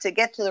mountains to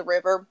get to the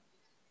river.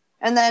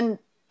 And then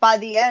by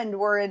the end,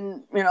 we're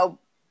in,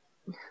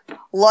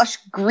 lush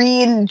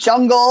green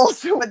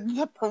jungles with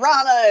the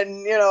piranha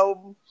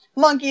and,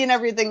 monkey and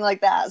everything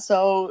like that.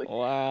 So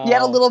wow. You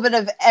had a little bit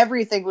of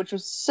everything, which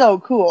was so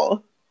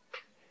cool.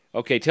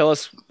 Okay, tell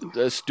us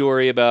a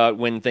story about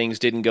when things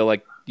didn't go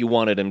like you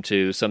wanted them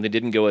to. Something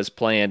didn't go as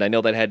planned. I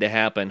know that had to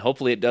happen.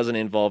 Hopefully it doesn't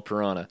involve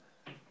piranha.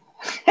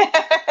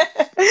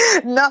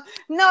 No,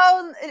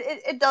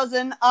 it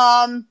doesn't.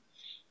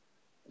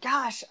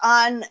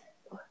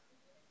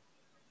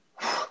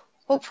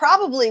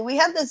 Probably we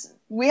had this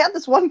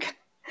one guy.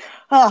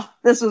 Oh,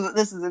 this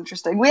is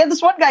interesting. We had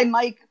this one guy,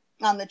 Mike,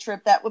 on the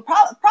trip that would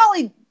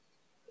probably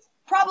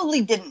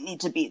didn't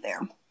need to be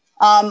there.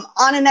 On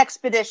an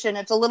expedition,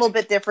 it's a little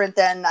bit different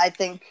than, I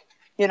think,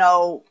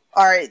 all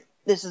right,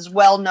 this is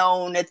well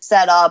known, it's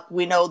set up,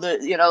 we know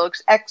the,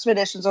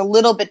 expeditions are a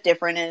little bit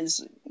different,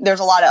 there's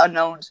a lot of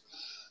unknowns.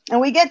 And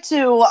we get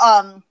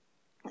to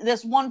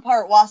this one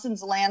part,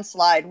 Wasson's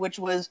Landslide, which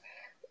was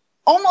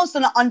almost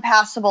an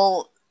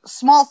unpassable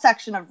small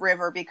section of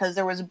river because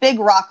there was a big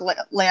rock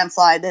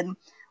landslide. And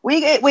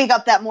we wake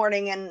up that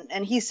morning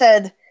and he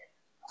said,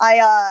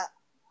 I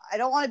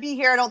don't want to be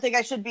here. I don't think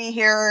I should be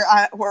here.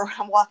 Where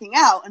I'm walking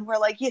out. And we're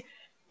like, you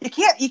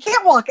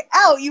can't walk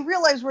out. You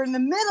realize we're in the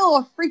middle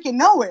of freaking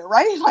nowhere,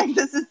 right? Like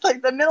this is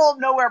like the middle of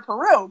nowhere,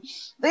 Peru.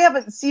 They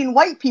haven't seen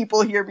white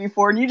people here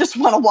before and you just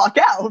want to walk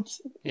out.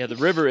 Yeah. The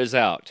river is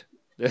out.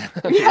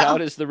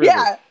 Out is the river.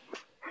 Yeah.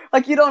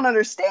 Like you don't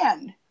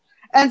understand.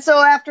 And so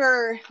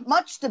after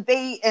much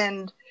debate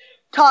and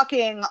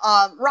talking,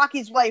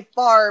 Rocky's wife,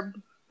 Barb,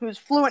 who's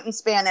fluent in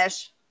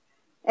Spanish,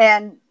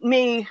 and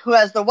me, who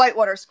has the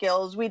whitewater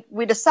skills,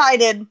 we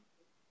decided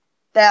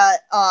that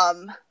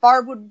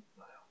Barb would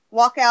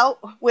walk out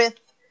with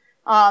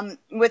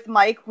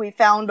Mike. We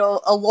found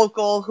a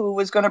local who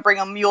was going to bring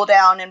a mule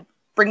down and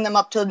bring them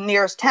up to the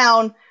nearest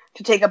town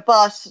to take a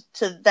bus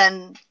to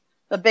then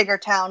the bigger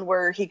town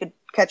where he could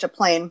catch a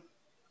plane.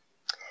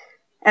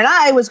 And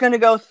I was going to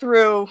go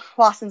through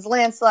Wasson's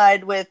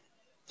Landslide with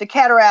the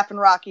Cataract and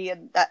Rocky,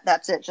 and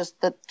that's it, just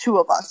the two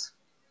of us.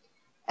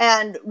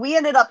 And we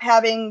ended up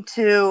having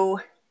to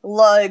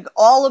lug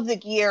all of the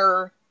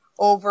gear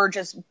over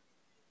just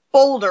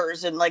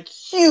boulders and like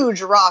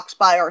huge rocks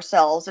by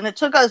ourselves. And it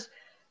took us,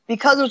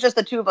 because it was just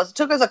the two of us, it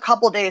took us a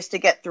couple days to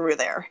get through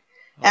there.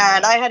 Oh,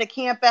 and I had to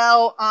camp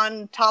out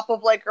on top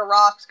of like the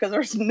rocks because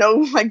there's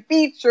no like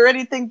beach or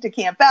anything to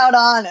camp out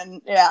on.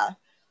 And yeah.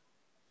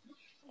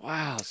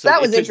 Wow. So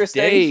that was took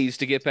interesting. Days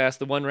to get past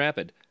the one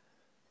rapid.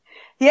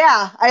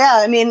 Yeah.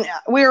 I mean,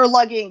 we were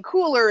lugging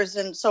coolers.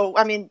 And so,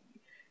 I mean,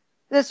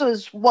 this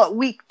was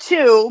week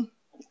 2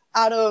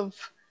 out of,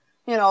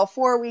 a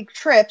 4-week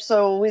trip.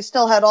 So we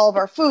still had all of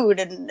our food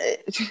and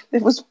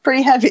it was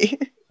pretty heavy.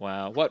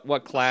 Wow.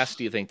 What class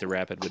do you think the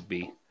rapid would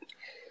be?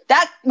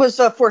 That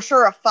was for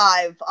sure a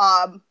 5.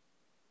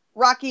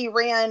 Rocky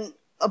ran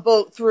a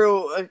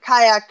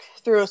kayak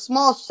through a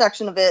small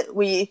section of it.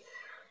 We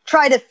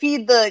tried to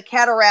feed the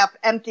Cataract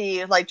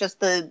empty, like just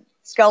the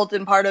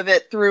skeleton part of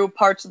it, through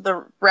parts of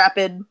the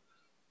rapid. And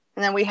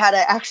then we had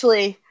to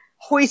actually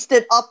hoist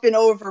it up and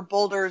over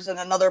boulders in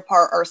another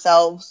part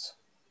ourselves.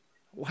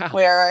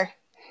 Wow.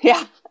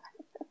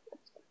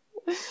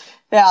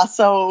 Yeah,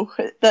 so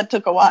that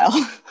took a while.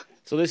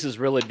 So this is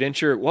real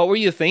adventure. What were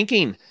you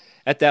thinking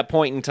at that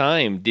point in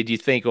time? Did you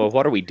think, well,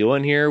 what are we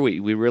doing here? We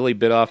really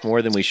bit off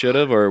more than we should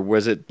have? Or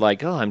was it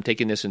like, oh, I'm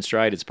taking this in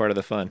stride, it's part of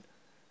the fun?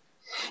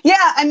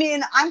 Yeah, I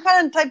mean, I'm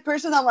kind of the type of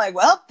person, I'm like,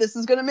 well, this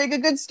is going to make a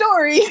good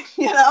story,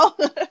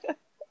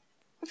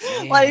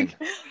 Like,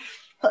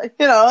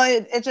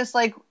 it's just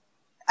like,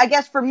 I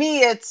guess for me,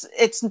 it's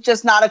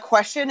just not a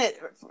question.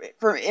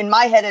 In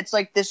my head, it's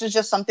like, this is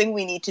just something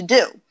we need to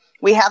do.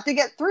 We have to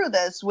get through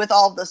this with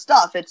all the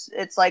stuff.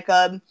 It's like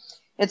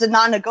it's a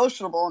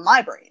non-negotiable in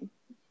my brain.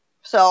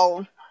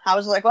 So I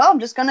was like, well, I'm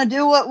just going to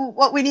do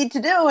what we need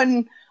to do.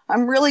 And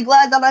I'm really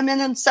glad that I'm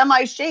in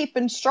semi shape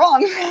and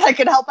strong. I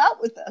can help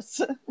out with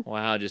this.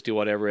 Wow. Just do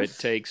whatever it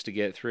takes to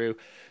get through.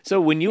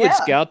 So when you would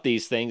scout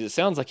these things, it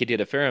sounds like you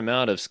did a fair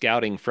amount of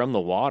scouting from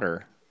the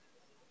water,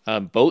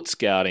 boat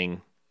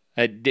scouting.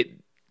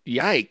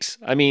 Yikes.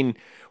 I mean,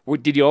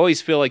 did you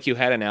always feel like you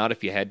had an out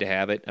if you had to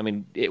have it? I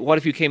mean, what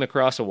if you came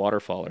across a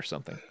waterfall or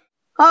something?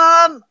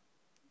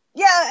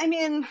 Yeah, I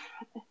mean,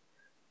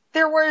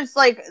 there was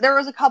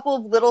a couple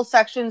of little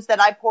sections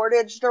that I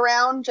portaged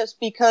around just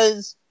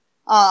because,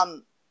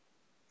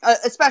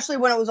 especially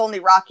when it was only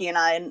Rocky and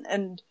I,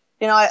 and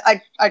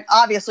I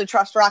obviously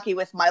trust Rocky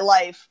with my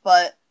life,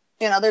 but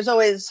there's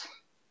always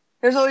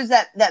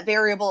that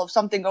variable of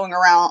something going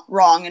around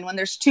wrong. And when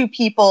there's two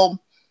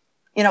people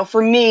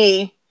for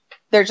me,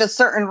 there's just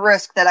certain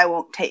risk that I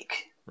won't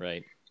take.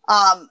 Right.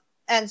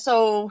 And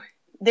so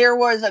there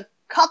was a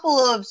couple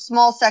of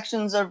small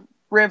sections of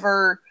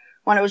river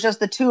when it was just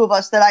the two of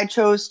us that I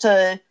chose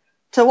to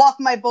walk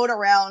my boat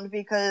around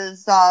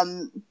because,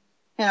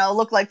 it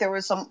looked like there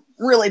was some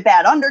really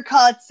bad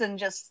undercuts and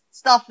just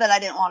stuff that I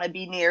didn't want to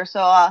be near.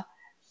 So,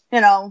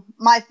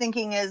 my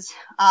thinking is,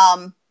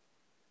 I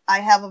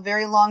have a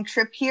very long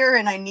trip here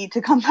and I need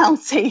to come out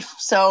safe.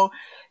 So,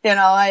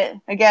 I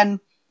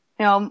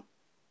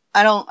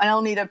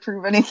don't need to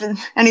prove anything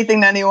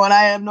to anyone.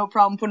 I have no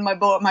problem putting my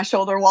boat on my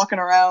shoulder, walking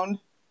around.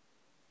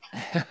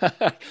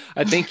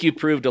 I think you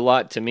proved a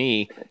lot to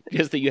me,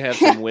 just that you have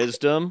some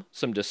wisdom,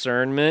 some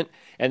discernment,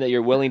 and that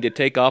you're willing to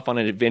take off on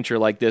an adventure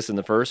like this in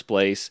the first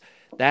place.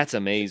 That's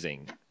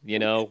amazing.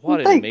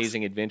 What an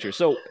amazing adventure.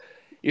 So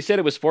you said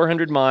it was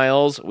 400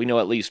 miles. We know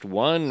at least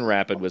one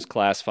rapid was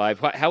Class 5.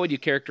 How would you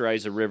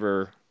characterize the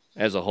river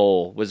as a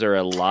whole? Was there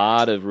a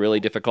lot of really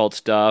difficult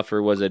stuff,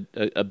 or was it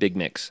a big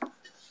mix?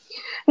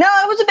 No,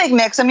 it was a big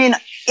mix. I mean,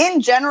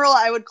 in general,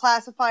 I would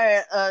classify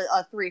it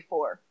a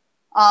 3-4.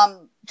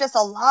 Just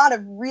a lot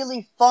of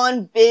really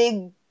fun,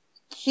 big,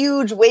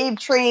 huge wave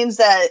trains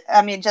that,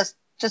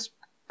 just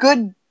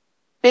good,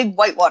 big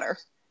whitewater.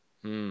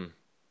 Hmm.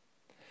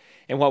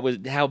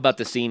 And how about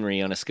the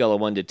scenery on a scale of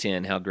 1 to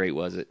 10? How great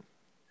was it?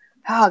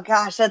 Oh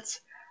gosh,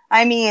 it's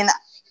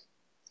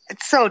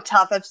so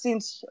tough. I've seen,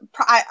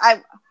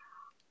 I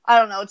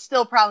don't know. It's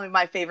still probably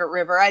my favorite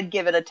river. I'd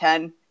give it a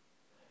 10.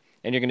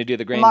 And you're going to do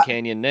the Grand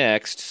Canyon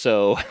next,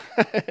 so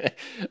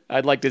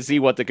I'd like to see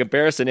what the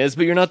comparison is,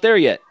 but you're not there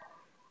yet.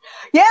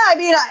 Yeah,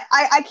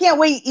 I can't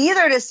wait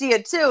either to see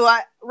it too.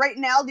 Right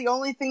now, the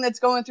only thing that's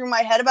going through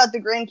my head about the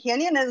Grand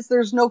Canyon is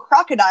there's no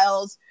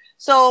crocodiles,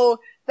 so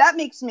that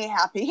makes me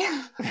happy.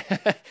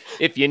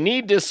 If you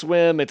need to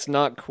swim, it's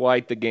not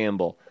quite the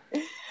gamble.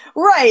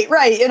 Right.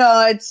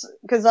 It's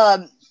because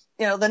the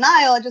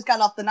Nile. I just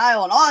got off the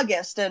Nile in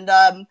August, and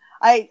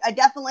I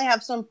definitely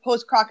have some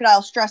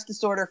post-crocodile stress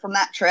disorder from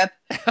that trip.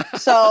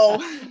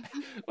 So,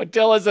 well,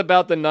 tell us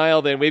about the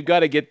Nile then. We've got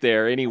to get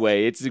there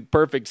anyway. It's a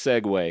perfect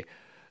segue.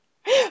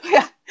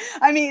 Yeah,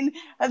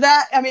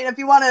 if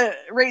you want to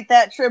rate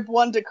that trip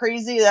 1 to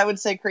crazy, I would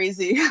say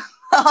crazy.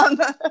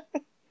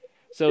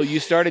 So you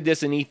started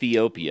this in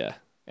Ethiopia,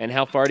 and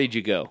how far did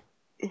you go?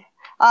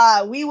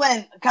 We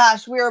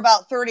were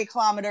about 30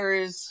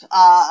 kilometers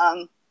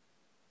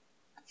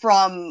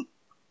from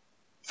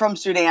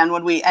Sudan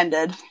when we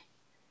ended,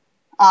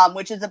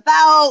 which is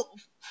about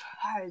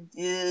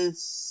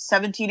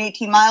 17,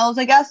 18 miles,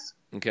 I guess.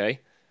 Okay.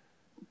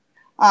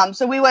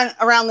 So we went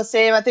around the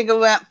same. I think it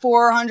went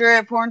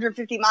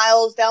 450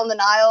 miles down the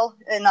Nile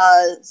in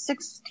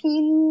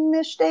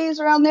 16-ish days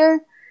around there.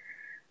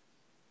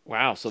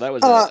 Wow, so that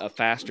was a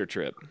faster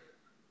trip.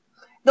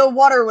 The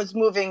water was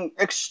moving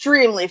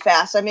extremely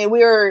fast. I mean, we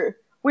were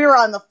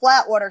on the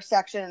flat water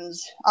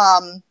sections,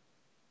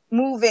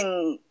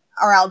 moving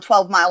around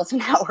 12 miles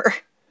an hour.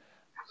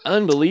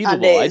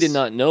 Unbelievable. I did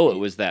not know it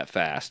was that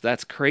fast.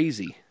 That's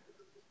crazy.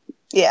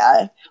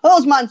 Yeah. Well, it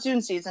was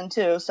monsoon season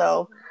too,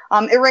 so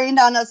it rained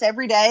on us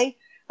every day.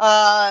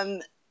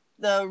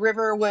 The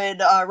river would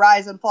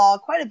rise and fall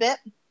quite a bit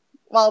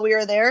while we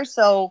were there,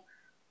 so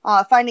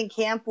finding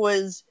camp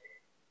was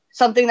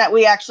something that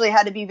we actually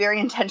had to be very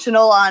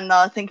intentional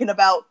on thinking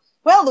about.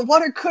 Well, the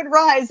water could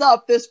rise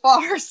up this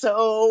far,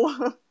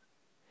 so...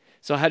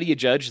 So how do you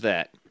judge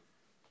that?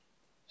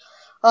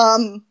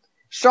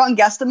 Strong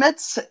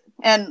guesstimates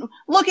and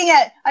looking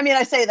at,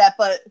 I say that,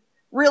 but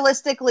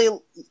realistically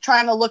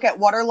trying to look at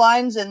water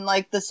lines and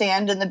like the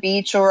sand and the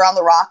beach or on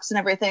the rocks and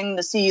everything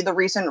to see the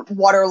recent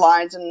water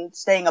lines and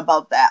staying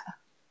above that.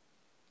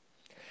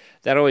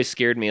 That always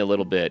scared me a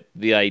little bit.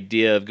 The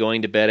idea of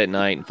going to bed at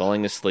night and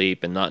falling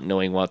asleep and not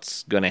knowing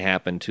what's going to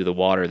happen to the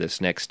water that's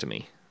next to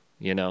me,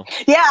 Yeah,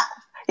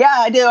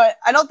 I do.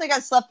 I don't think I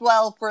slept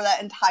well for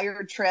that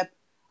entire trip.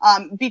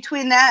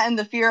 Between that and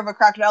the fear of a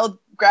crocodile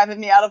grabbing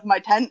me out of my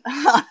tent.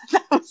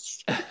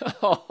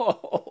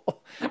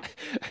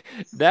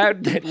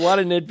 What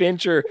an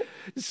adventure.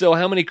 So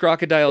how many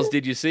crocodiles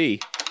did you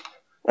see?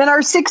 In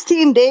our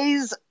 16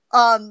 days,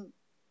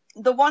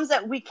 the ones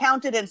that we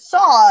counted and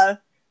saw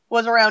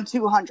was around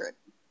 200.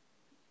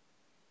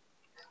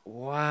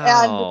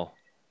 Wow.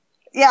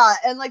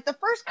 And like the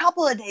first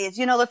couple of days,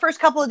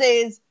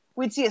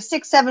 we'd see a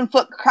 6-7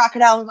 foot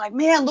crocodile and like,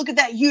 man, look at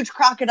that huge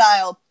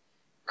crocodile.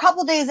 A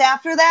couple days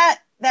after that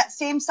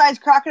same size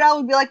crocodile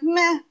would be like,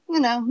 meh,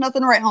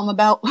 nothing to write home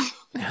about.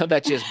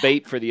 That's just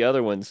bait for the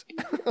other ones.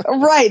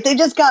 Right. They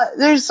just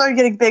started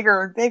getting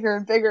bigger and bigger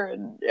and bigger.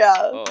 And yeah.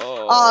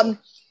 Oh.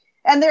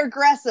 And they're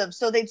aggressive.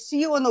 So they'd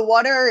see you in the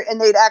water and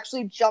they'd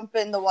actually jump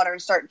in the water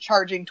and start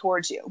charging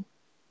towards you.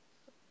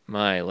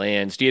 My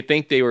lands. Do you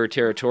think they were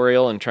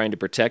territorial and trying to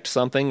protect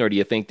something, or do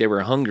you think they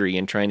were hungry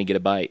and trying to get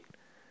a bite?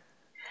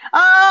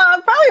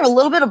 Probably a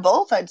little bit of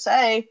both, I'd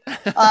say.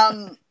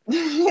 And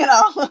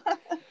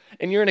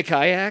you're in a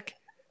kayak?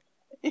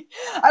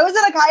 I was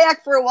in a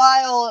kayak for a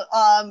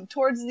while,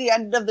 towards the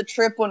end of the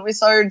trip when we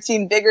started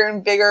seeing bigger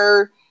and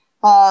bigger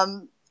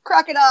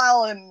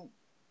crocodile and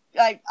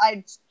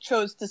I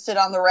chose to sit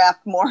on the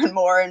raft more and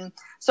more. And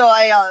so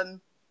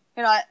I'm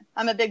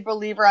a big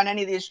believer on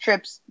any of these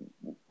trips.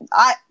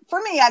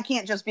 For me, I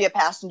can't just be a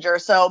passenger.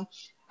 So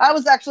that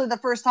was actually the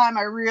first time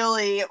I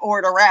really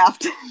oared a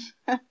raft,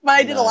 but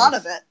I did a lot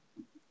of it.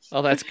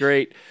 Oh, that's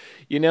great.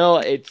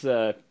 It's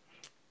a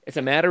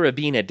matter of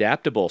being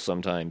adaptable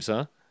sometimes,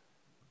 huh?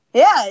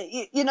 Yeah.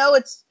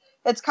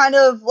 It's kind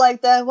of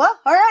like all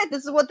right,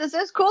 this is what this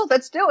is. Cool.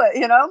 Let's do it.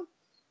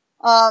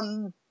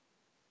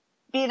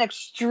 Being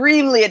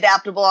extremely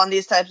adaptable on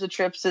these types of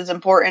trips is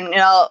important.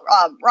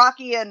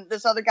 Rocky and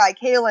this other guy,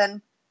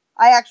 Kalen,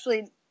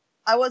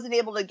 I wasn't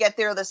able to get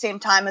there at the same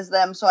time as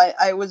them. So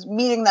I was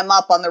meeting them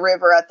up on the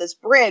river at this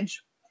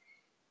bridge,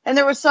 and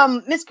there was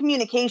some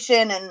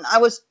miscommunication, and I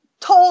was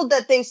told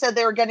that they said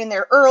they were getting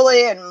there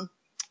early. And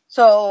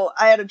so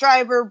I had a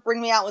driver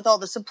bring me out with all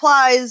the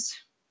supplies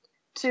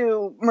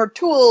to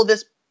Mertul,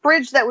 this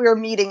bridge that we were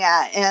meeting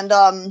at. And,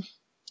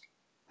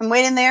 I'm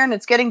waiting there, and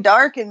it's getting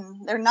dark,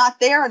 and they're not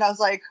there. And I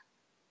was like,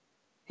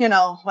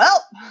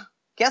 well,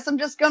 guess I'm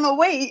just going to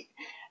wait.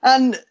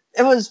 And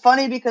it was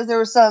funny because there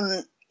were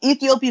some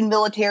Ethiopian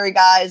military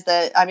guys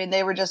that,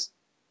 they were just,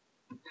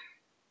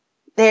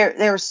 they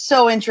were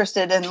so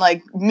interested in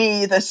like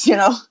me, this,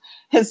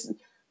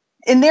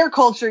 in their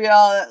culture,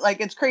 like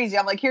it's crazy.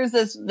 I'm like, here's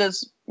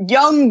this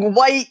young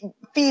white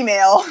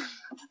female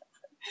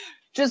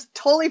just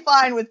totally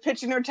fine with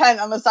pitching her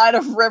tent on the side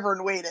of a river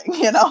and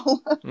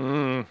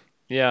waiting,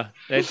 Yeah,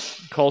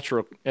 it's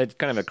cultural. It's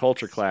kind of a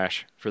culture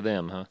clash for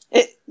them, huh?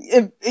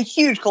 A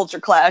huge culture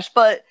clash,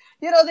 but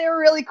they were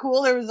really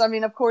cool. There was,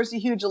 of course, a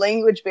huge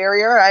language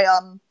barrier.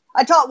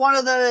 I taught one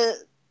of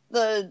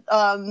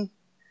the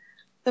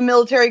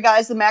military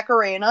guys the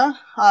Macarena,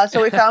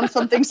 so we found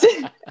some things.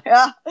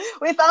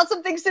 We found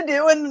some things to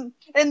do in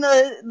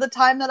the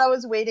time that I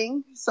was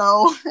waiting.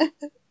 So,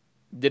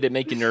 did it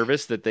make you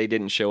nervous that they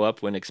didn't show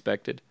up when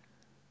expected?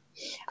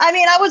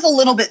 I was a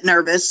little bit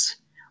nervous.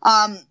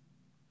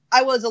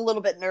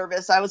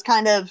 I was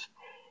kind of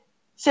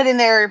sitting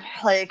there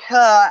like,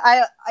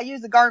 I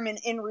use the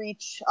Garmin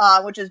InReach,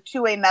 which is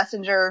two-way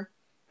messenger.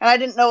 And I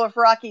didn't know if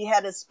Rocky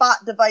had his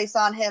spot device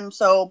on him.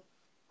 So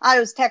I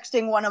was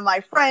texting one of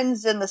my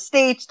friends in the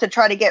States to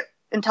try to get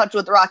in touch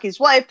with Rocky's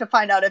wife to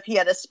find out if he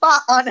had a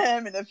spot on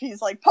him and if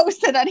he's like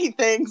posted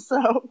anything.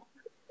 So.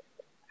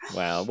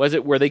 Wow.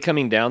 Were they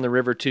coming down the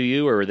river to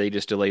you, or were they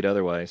just delayed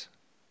otherwise?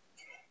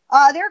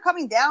 They were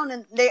coming down,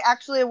 and they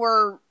actually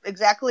were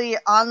exactly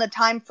on the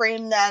time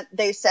frame that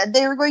they said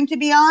they were going to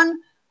be on.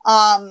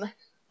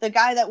 The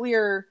guy that we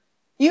were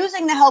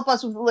using to help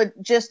us with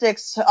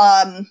logistics,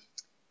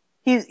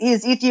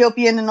 he's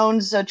Ethiopian and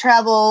owns a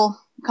travel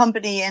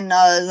company in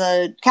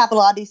the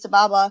capital Addis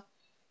Ababa.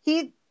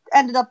 He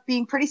ended up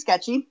being pretty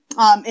sketchy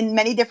in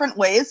many different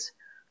ways.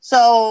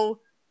 So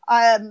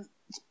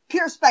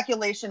pure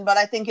speculation, but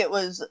I think it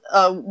was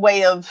a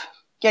way of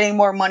getting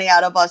more money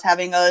out of us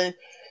having a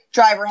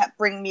driver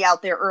bring me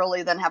out there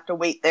early than have to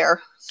wait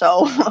there.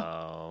 So,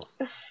 oh,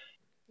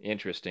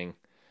 interesting.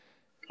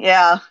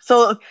 Yeah.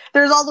 So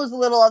there's all those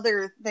little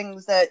other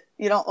things that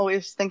you don't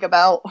always think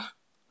about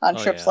on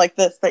trips like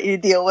this that you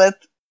deal with.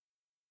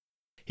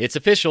 It's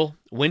official.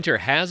 Winter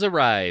has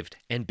arrived,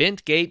 and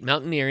Bentgate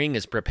Mountaineering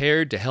is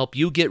prepared to help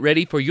you get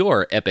ready for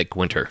your epic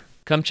winter.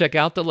 Come check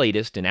out the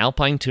latest in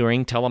alpine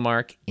touring,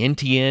 telemark,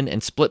 NTN,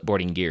 and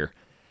splitboarding gear.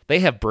 They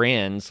have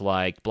brands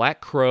like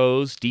Black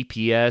Crows,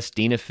 DPS,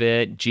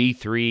 Dynafit,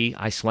 G3,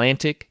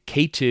 Icelantic,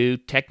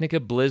 K2, Technica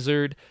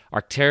Blizzard,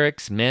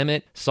 Arc'teryx,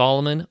 Mammoth,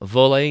 Solomon,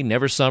 Volley,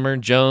 Neversummer,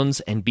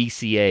 Jones, and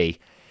BCA.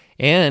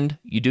 And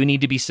you do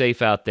need to be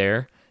safe out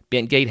there.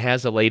 Bentgate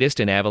has the latest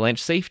in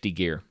avalanche safety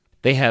gear.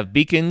 They have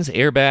beacons,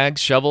 airbags,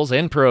 shovels,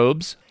 and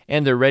probes,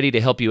 and they're ready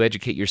to help you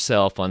educate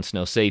yourself on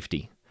snow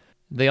safety.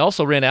 They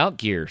also rent out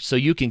gear, so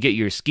you can get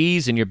your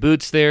skis and your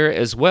boots there,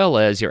 as well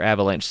as your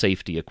avalanche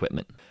safety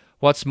equipment.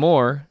 What's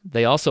more,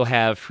 they also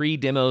have free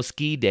demo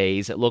ski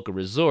days at local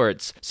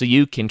resorts, so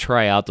you can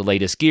try out the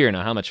latest gear.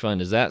 Now, how much fun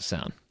does that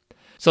sound?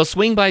 So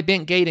swing by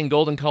Bentgate in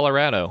Golden,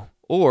 Colorado,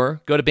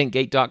 or go to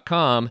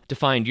bentgate.com to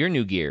find your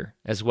new gear,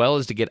 as well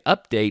as to get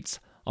updates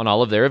on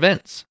all of their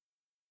events.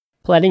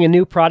 Planning a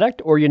new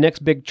product or your next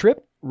big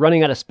trip?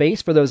 Running out of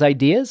space for those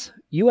ideas?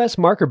 US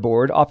Marker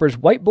Board offers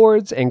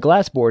whiteboards and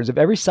glass boards of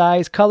every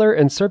size, color,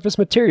 and surface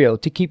material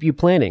to keep you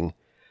planning.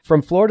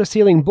 From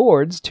floor-to-ceiling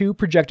boards to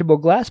projectable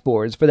glass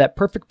boards for that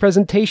perfect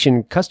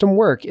presentation, custom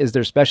work is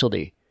their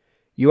specialty.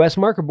 US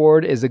Marker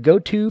Board is the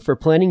go-to for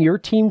planning your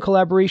team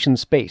collaboration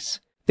space.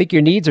 Think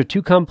your needs are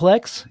too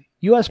complex?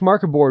 US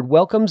Marker Board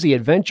welcomes the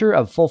adventure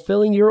of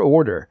fulfilling your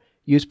order.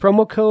 Use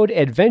promo code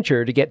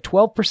ADVENTURE to get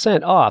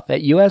 12% off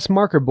at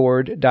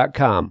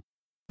usmarkerboard.com.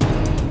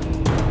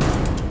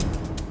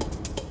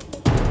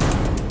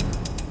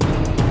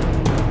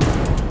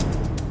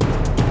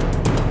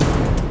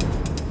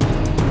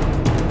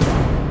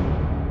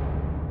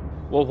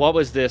 Well, what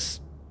was this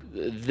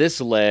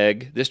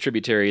leg, this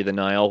tributary of the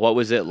Nile, what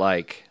was it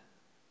like?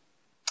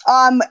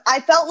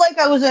 I felt like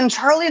I was in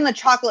Charlie and the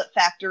Chocolate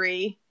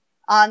Factory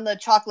on the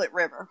Chocolate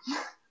River.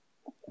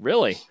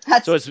 Really?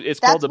 So it's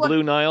called the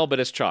Blue Nile, but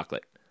it's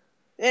chocolate.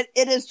 It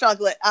is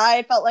chocolate.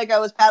 I felt like I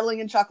was paddling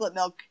in chocolate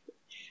milk.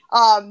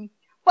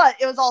 But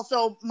it was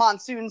also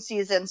monsoon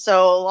season,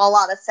 so a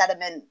lot of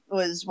sediment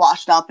was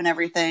washed up and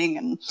everything.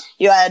 And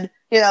you had,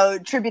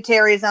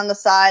 tributaries on the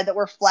side that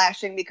were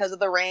flashing because of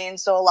the rain.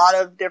 So a lot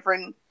of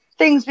different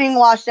things being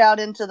washed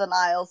out into the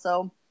Nile.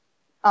 So,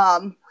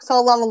 saw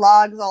a lot of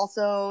logs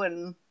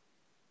also.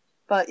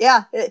 But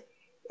yeah,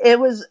 it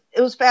was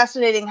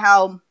fascinating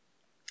how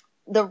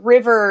the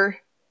river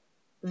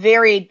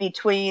varied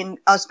between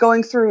us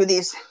going through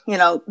these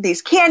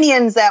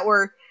canyons that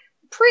were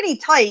pretty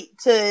tight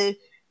to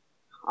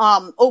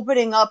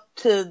opening up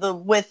to the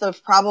width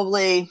of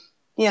probably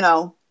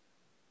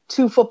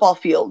 2 football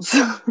fields.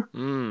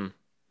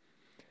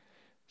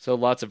 So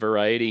lots of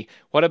variety.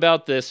 What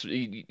about this?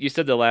 You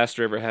said the last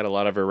river had a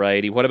lot of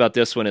variety. What about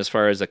this one as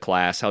far as a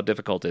class? How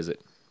difficult is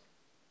it?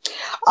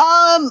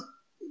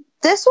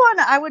 This one,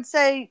 I would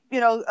say,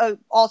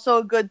 also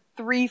a good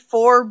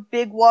 3-4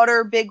 big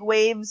water, big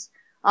waves,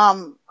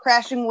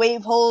 crashing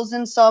wave holes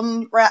in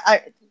some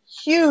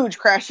huge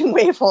crashing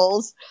wave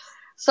holes.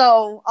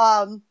 So,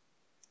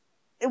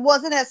 it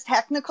wasn't as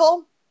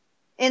technical.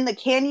 In the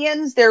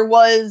canyons, there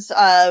was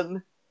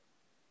an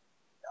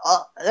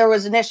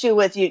issue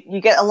with you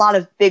get a lot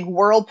of big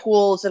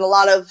whirlpools and a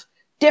lot of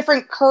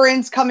different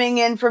currents coming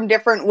in from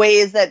different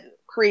ways that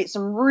create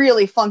some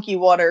really funky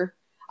water.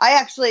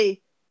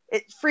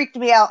 It freaked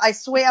me out. I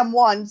swam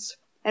once,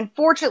 and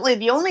fortunately,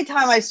 the only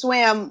time I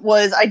swam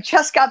was I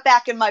just got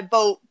back in my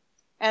boat,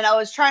 and I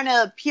was trying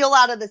to peel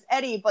out of this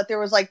eddy, but there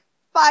was like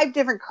 5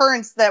 different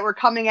currents that were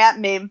coming at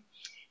me.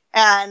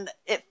 And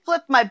it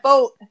flipped my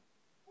boat,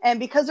 and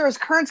because there was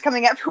currents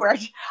coming everywhere,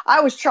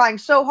 I was trying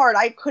so hard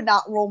I could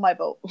not roll my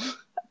boat.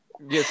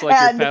 It's like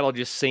your paddle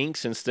just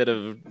sinks instead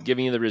of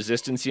giving you the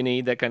resistance you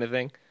need, that kind of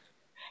thing?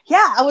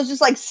 Yeah, I was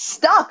just like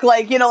stuck,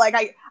 I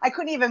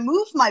couldn't even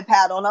move my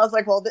paddle, and I was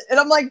like, and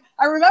I'm like,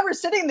 I remember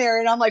sitting there,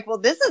 and I'm like, well,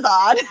 this is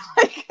odd.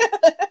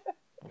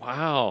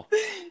 Wow.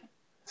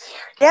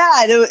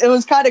 Yeah, it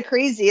was kind of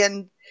crazy,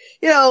 and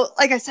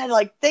like I said,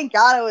 thank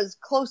God I was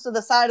close to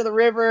the side of the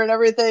river and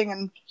everything,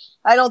 and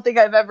I don't think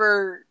I've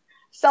ever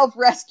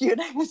self-rescued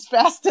as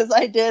fast as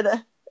I did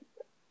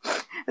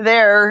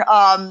there.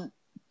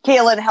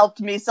 Kaylin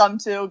helped me some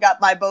too, got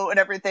my boat and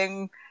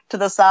everything to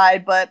the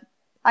side, but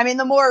I mean,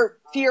 the more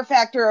fear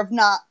factor of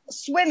not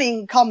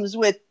swimming comes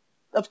with,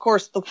 of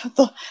course,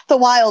 the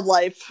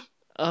wildlife.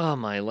 Oh,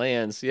 my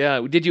lands.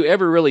 Yeah. Did you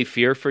ever really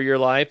fear for your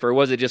life, or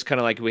was it just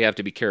kind of like, we have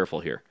to be careful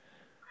here?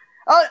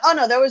 Oh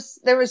no, there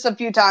was a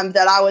few times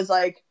that I was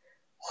like,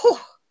 whew.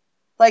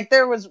 Like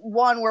there was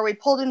one where we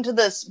pulled into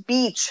this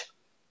beach,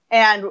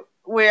 and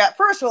at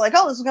first we're like,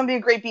 oh, this is going to be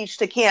a great beach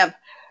to camp.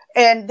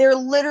 And there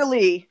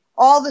literally,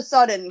 all of a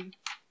sudden,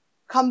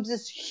 comes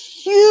this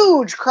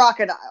huge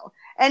crocodile.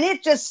 And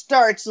it just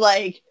starts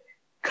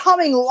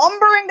coming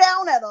lumbering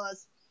down at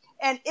us.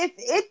 And if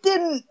it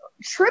didn't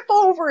trip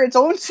over its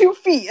own 2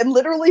 feet and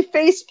literally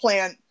face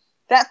plant,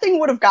 that thing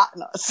would have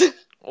gotten us.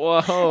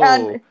 Whoa.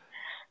 And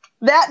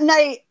that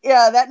night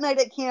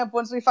at camp,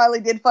 once we finally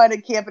did find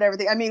a camp and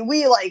everything, I mean,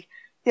 we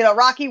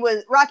Rocky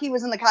was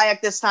in the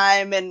kayak this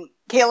time, and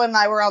Kaylin and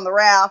I were on the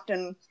raft,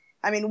 and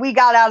I mean, we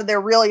got out of there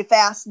really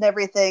fast and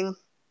everything.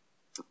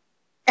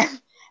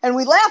 And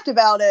we laughed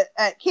about it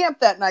at camp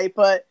that night,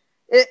 but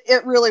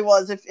it really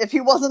was. If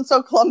he wasn't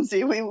so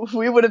clumsy,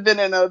 we would have been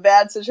in a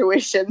bad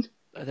situation.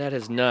 That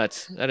is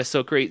nuts. That is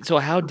so great. So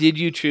how did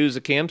you choose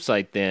a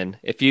campsite then,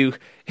 if you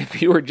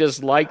were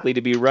just likely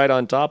to be right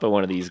on top of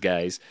one of these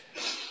guys?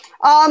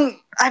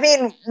 I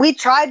mean, we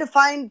tried to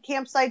find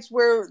campsites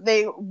where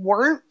they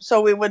weren't,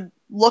 so we would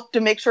look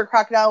to make sure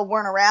crocodile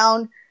weren't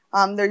around.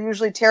 They're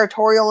usually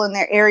territorial in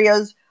their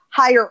areas.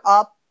 Higher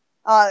up,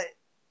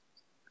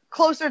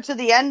 closer to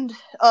the end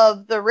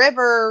of the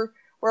river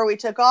where we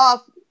took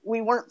off, we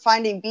weren't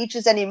finding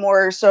beaches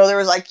anymore, so there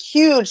was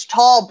huge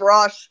tall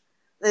brush,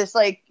 this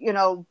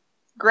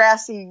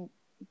grassy,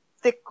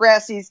 thick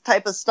grassy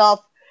type of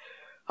stuff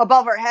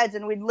above our heads,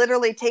 and we'd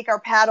literally take our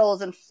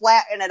paddles and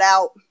flatten it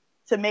out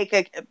to make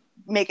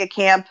a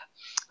camp.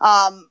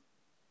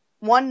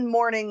 One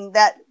morning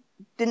that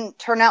didn't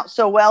turn out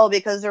so well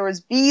because there was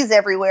bees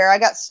everywhere. I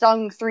got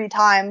stung 3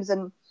 times,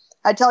 and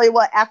I tell you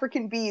what,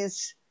 African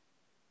bees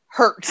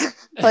hurt.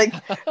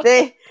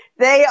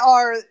 They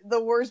are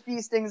the worst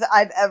bee stings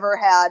I've ever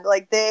had.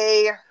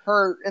 They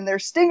hurt, and their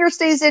stinger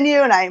stays in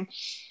you, and I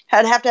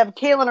have to have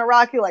Kaylin or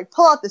Rocky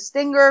pull out the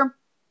stinger.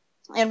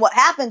 And what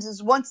happens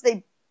is once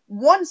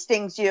one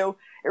stings you,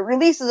 it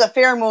releases a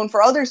pheromone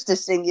for others to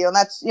sting you, and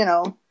that's,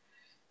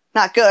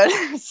 not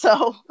good.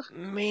 So,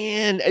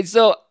 man,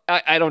 so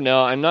I don't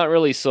know. I'm not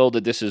really sold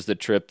that this is the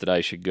trip that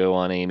I should go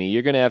on, Amy.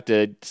 You're going to have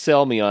to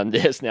sell me on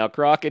this now.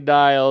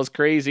 Crocodiles,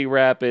 crazy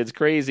rapids,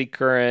 crazy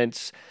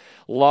currents,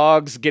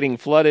 logs getting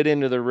flooded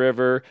into the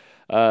river,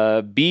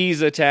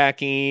 bees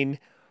attacking.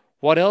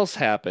 What else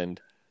happened?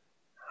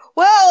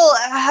 Well,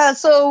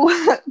 so,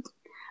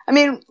 I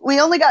mean, we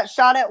only got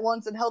shot at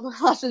once and held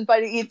hostage by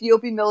the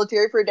Ethiopian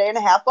military for a day and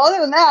a half. But other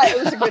than that,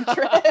 it was a good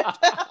trip.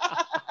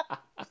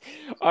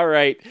 All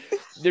right.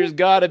 There's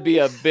got to be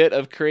a bit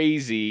of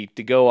crazy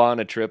to go on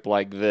a trip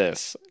like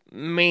this.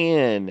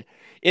 Man,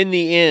 in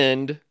the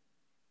end,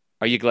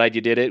 are you glad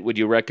you did it? Would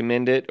you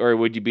recommend it? Or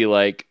would you be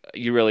like,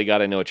 you really got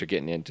to know what you're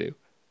getting into?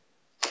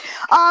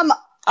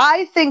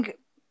 I think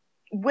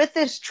with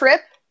this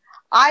trip,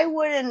 I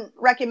wouldn't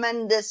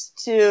recommend this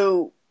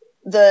to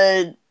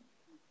the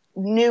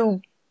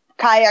new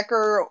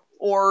kayaker,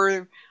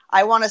 or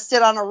I want to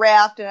sit on a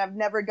raft and I've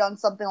never done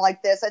something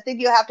like this. I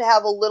think you have to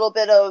have a little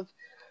bit of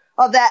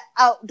that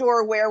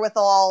outdoor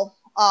wherewithal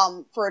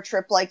for a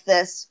trip like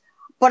this.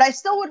 But I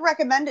still would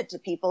recommend it to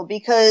people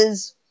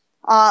because,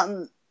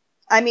 I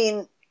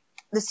mean,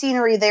 the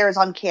scenery there is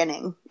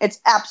uncanny. It's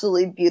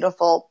absolutely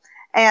beautiful.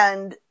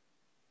 And,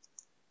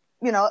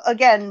 you know,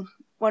 again,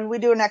 when we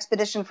do an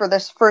expedition for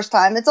this first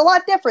time, it's a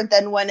lot different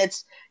than when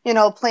it's, you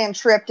know, planned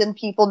tripped and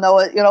people know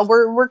it. You know,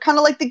 we're kind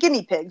of like the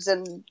guinea pigs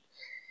and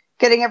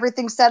getting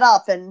everything set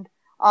up. And,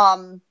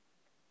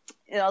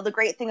 you know, the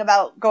great thing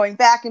about going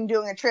back and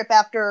doing a trip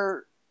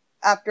after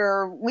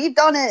we've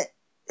done it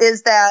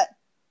is that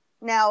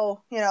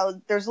now, you know,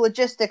 there's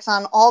logistics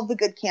on all the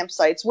good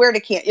campsites, where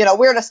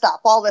to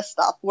stop, all this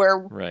stuff, where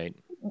right.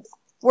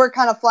 We're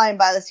kind of flying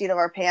by the seat of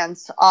our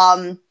pants.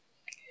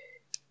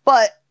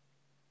 But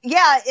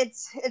yeah,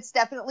 it's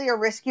definitely a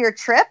riskier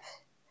trip.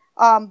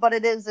 But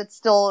it's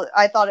still,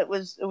 I thought it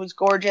was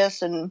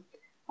gorgeous. And,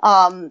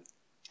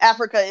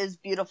 Africa is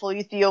beautiful.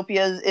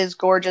 Ethiopia is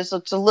gorgeous.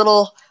 It's a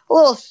little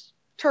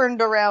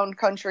turned around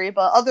country,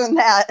 but other than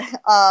that,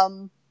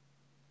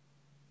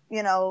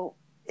 you know,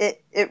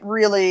 it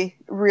really,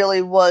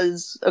 really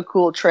was a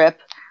cool trip.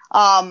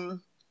 The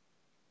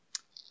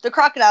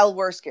crocodile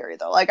were scary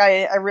though. Like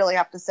I really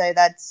have to say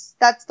that's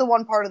the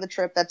one part of the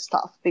trip that's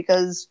tough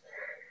because,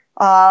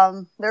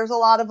 there's a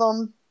lot of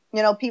them.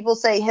 You know, people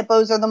say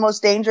hippos are the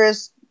most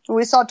dangerous.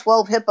 We saw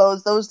 12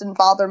 hippos. Those didn't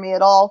bother me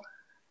at all.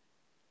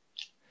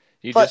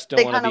 You just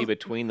don't want to be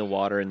between the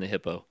water and the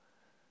hippo.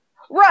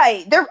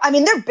 Right. They're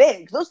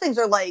big. Those things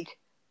are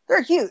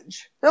they're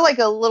huge. They're like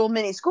a little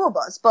mini school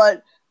bus,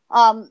 but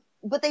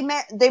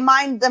they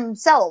mind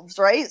themselves,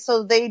 right?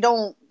 So they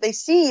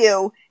see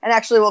you and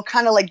actually will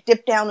kind of like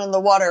dip down in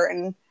the water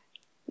and,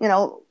 you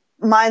know,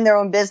 mind their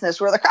own business,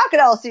 where the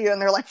crocodiles see you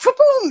and they're like,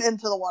 boom,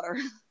 into the water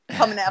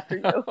coming after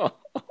you.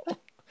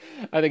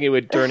 I think it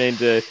would turn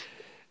into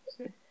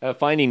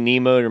Finding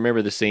Nemo.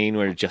 Remember the scene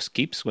where just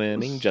keep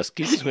swimming, just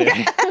keep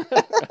swimming.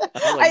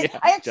 I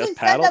actually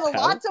said that a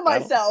lot to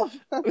myself.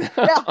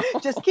 Yeah,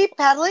 just keep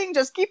paddling,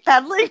 just keep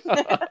paddling.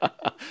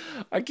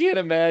 I can't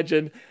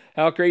imagine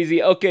how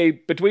crazy. Okay,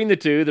 between the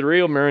two, the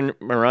Rio Marañón.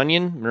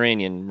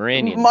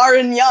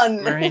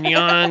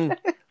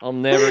 I'll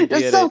never get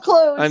it. You're so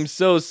close. I'm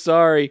so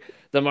sorry.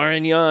 The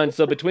Marañón.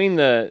 So between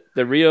the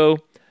Rio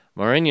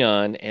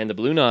Marañón and the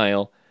Blue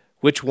Nile,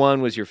 which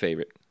one was your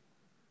favorite?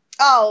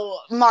 Oh,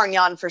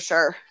 Marañón for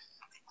sure.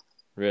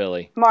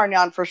 Really?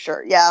 Marañón for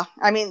sure, yeah.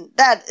 I mean,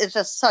 that is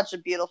just such a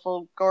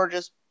beautiful,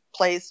 gorgeous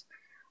place.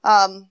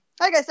 Like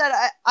I said,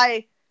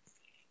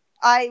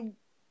 I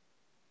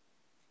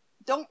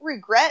don't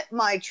regret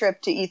my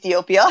trip to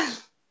Ethiopia,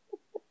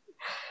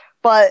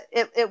 but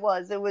it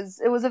was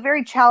a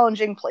very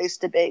challenging place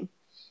to be.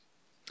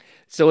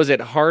 So is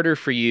it harder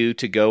for you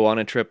to go on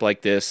a trip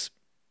like this,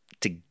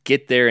 to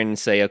get there and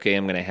say, okay,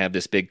 I'm going to have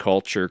this big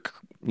culture,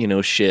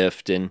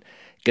 shift and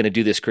going to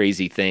do this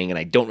crazy thing, and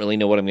I don't really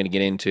know what I'm going to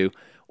get into?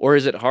 Or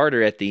is it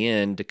harder at the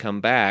end to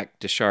come back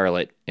to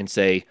Charlotte and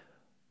say,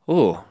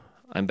 oh,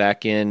 I'm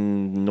back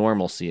in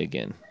normalcy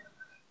again?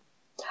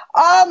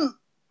 A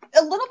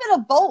little bit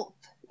of both.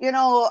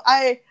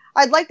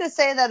 I'd like to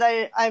say that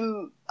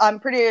I'm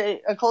pretty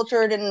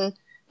acculturated and,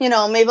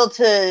 I'm able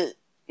to,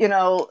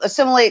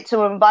 assimilate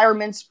to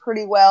environments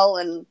pretty well.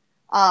 And,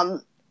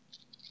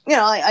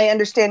 I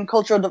understand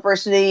cultural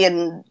diversity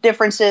and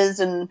differences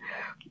and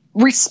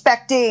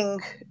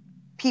respecting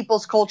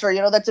people's culture.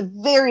 That's a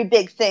very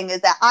big thing, is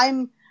that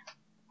I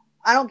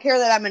don't care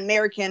that I'm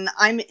American,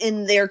 I'm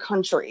in their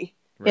country,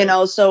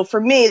 right. So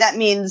for me, that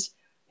means,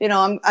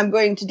 I'm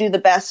going to do the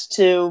best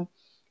to,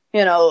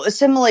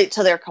 assimilate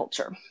to their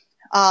culture.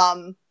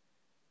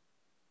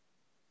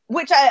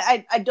 Which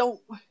I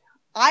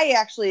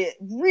actually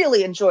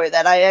really enjoy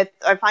that.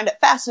 I find it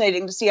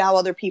fascinating to see how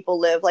other people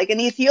live. Like in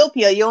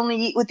Ethiopia, you only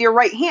eat with your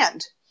right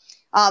hand.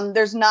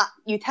 There's not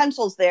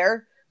utensils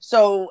there.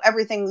 So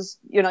everything's,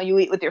 you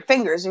eat with your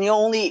fingers, and you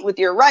only eat with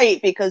your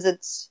right because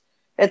it's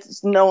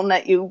known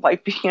that you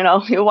wipe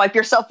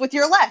yourself with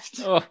your left.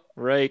 Oh,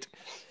 right.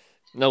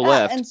 No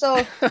left. And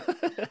so,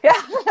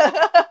 yeah.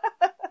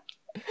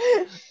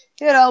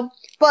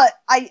 But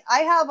I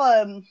have,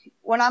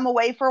 when I'm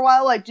away for a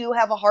while, I do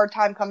have a hard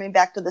time coming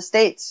back to the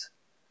States.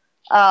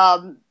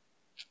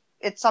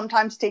 It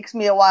sometimes takes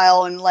me a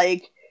while, and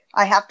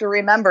I have to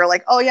remember,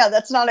 oh yeah,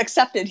 that's not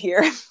accepted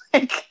here.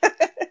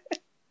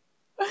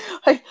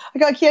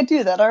 I can't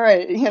do that. All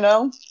right.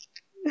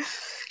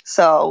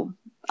 So,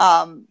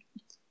 and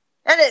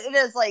it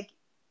is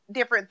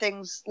different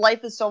things.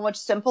 Life is so much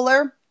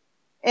simpler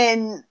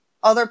in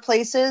other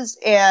places,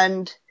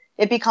 and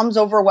it becomes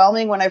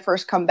overwhelming when I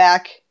first come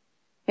back,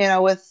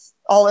 with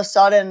all of a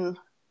sudden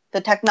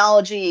the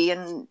technology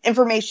and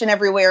information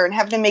everywhere and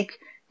having to make,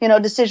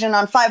 decision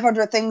on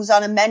 500 things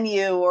on a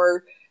menu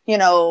or,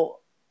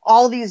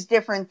 all these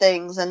different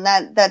things. And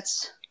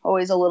that's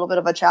always a little bit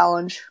of a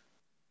challenge.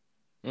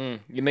 You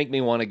make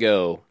me want to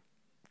go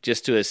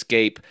just to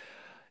escape,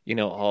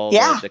 all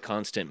the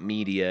constant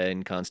media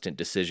and constant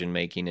decision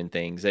making and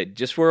things, that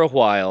just for a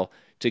while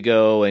to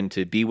go and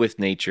to be with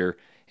nature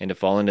and to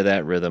fall into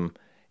that rhythm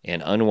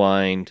and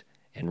unwind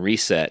and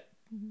reset.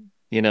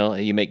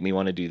 You make me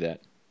want to do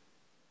that.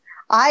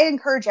 I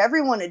encourage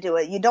everyone to do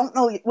it. You don't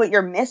know what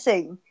you're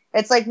missing.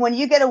 It's like when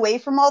you get away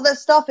from all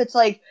this stuff, it's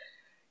like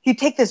you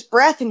take this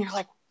breath and you're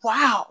like,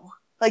 wow,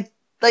 like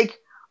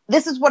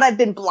this is what I've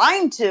been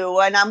blind to.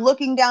 And I'm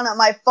looking down at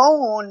my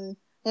phone,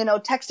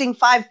 texting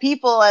 5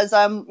 people as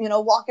I'm,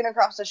 walking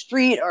across the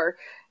street, or,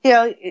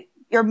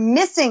 you're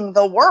missing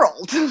the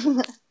world.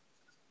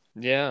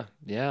 Yeah,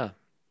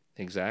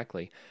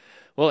 exactly.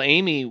 Well,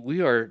 Amy,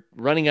 we are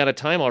running out of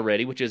time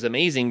already, which is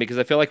amazing because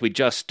I feel like we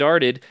just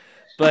started.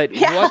 But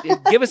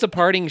give us a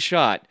parting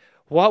shot.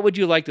 What would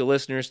you like the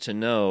listeners to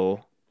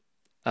know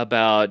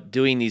about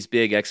doing these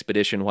big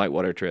expedition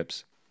whitewater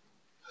trips?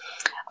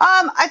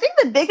 I think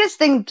the biggest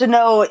thing to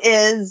know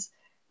is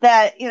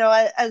that,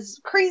 as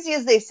crazy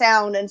as they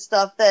sound and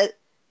stuff, that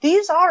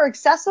these are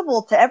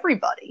accessible to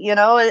everybody.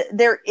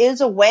 There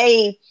is a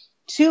way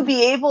to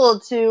be able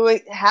to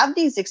have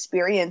these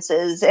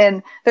experiences.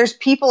 And there's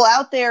people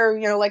out there,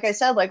 like I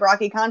said, like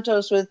Rocky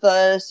Contos with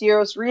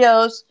Cierros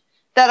Rios,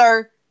 that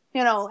are,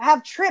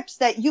 have trips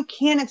that you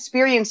can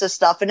experience this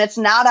stuff, and it's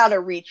not out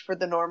of reach for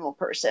the normal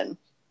person.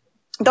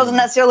 It doesn't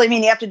necessarily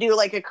mean you have to do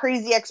like a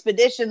crazy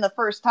expedition the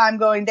first time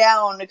going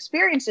down,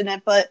 experiencing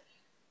it, but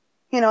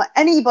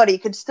anybody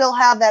could still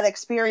have that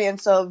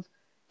experience of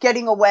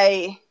getting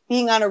away,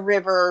 being on a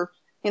river,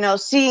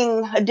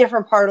 seeing a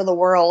different part of the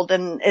world.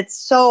 And it's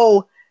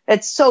so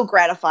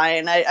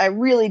gratifying. I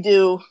really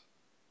do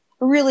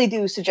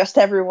suggest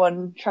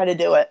everyone try to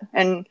do it.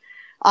 And,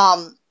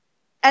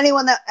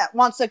 anyone that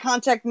wants to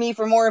contact me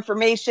for more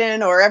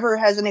information or ever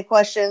has any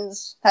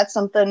questions, that's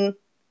something,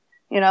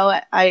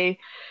 I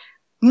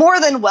more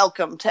than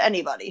welcome to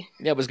anybody.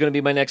 Yeah, it was going to be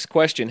my next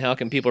question. How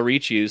can people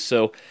reach you?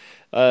 So,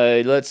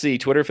 let's see,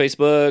 Twitter,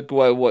 Facebook,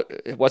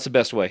 what's the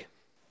best way?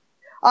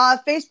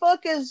 Facebook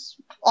is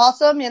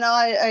awesome.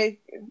 I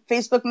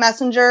Facebook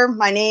Messenger,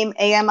 my name,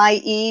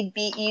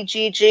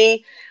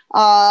 AMIEBEGG.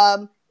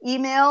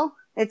 Email,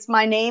 it's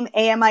my name,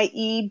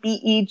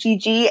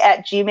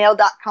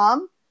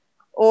 AMIEBEGG@gmail.com.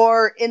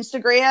 Or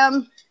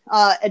Instagram,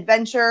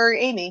 Adventure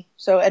Amy.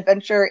 So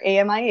Adventure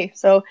AMIE.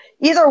 So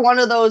either one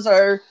of those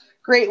are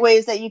great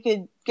ways that you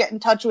could get in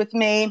touch with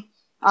me.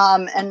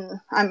 And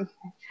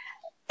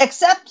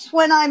except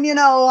when I'm,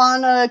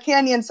 on a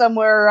canyon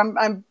somewhere,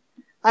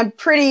 I'm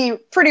pretty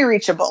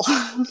reachable.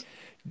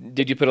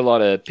 Did you put a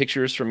lot of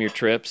pictures from your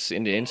trips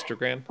into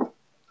Instagram?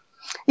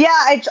 Yeah,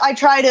 I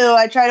try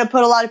to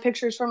put a lot of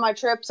pictures from my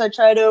trips. I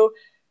try to,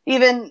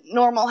 even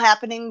normal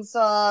happenings,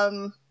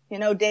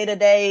 day to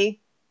day,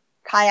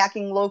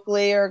 kayaking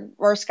locally or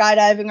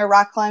skydiving or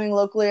rock climbing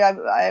locally.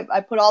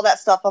 I put all that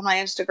stuff on my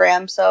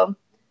Instagram. So.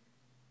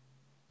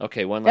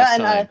 Okay, one last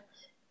time.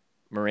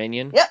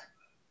 Moranion? Yep.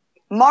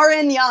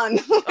 Marignan.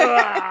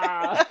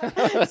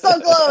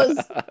 So close.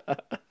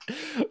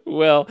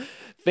 Well,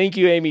 thank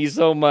you, Amy,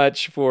 so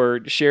much for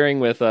sharing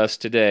with us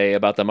today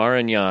about the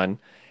Marignan.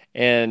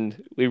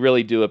 And we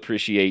really do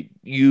appreciate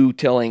you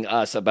telling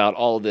us about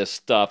all this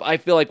stuff. I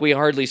feel like we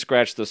hardly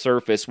scratched the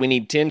surface. We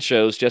need 10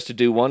 shows just to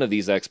do one of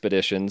these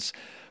expeditions.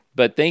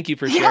 But thank you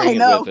for sharing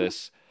it with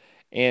us.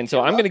 And so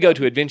I'm going to go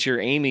to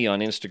Adventure Amy on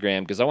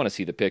Instagram because I want to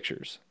see the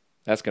pictures.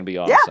 That's going to be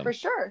awesome. Yeah, for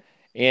sure.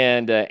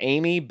 And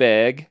Amy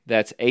Begg,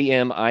 that's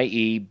AMIEBEGG.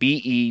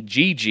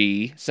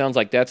 Sounds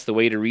like that's the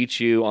way to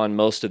reach you on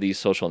most of these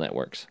social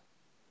networks.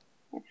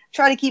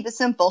 Try to keep it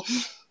simple.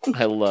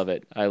 I love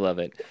it.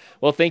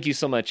 Well, thank you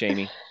so much,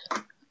 Amy.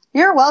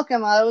 You're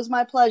welcome. It was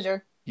my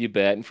pleasure. You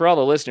bet. And for all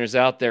the listeners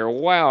out there,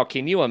 wow,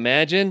 can you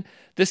imagine?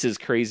 This is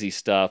crazy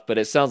stuff, but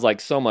it sounds like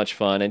so much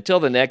fun.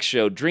 Until the next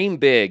show, dream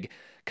big.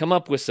 Come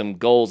up with some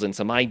goals and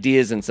some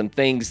ideas and some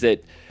things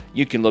that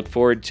you can look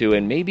forward to,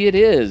 and maybe it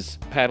is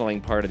paddling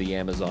part of the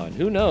Amazon.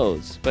 Who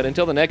knows? But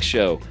until the next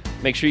show,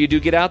 make sure you do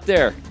get out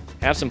there.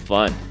 Have some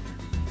fun.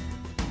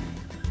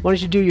 Why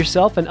don't you do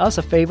yourself and us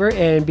a favor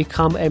and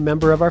become a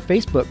member of our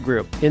Facebook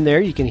group? In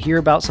there, you can hear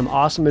about some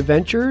awesome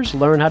adventures,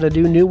 learn how to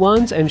do new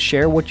ones, and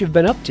share what you've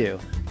been up to.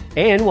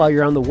 And while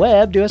you're on the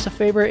web, do us a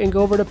favor and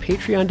go over to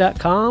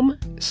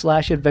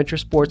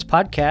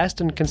patreon.com/adventuresportspodcast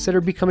and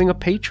consider becoming a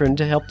patron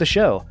to help the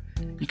show.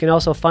 You can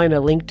also find a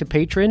link to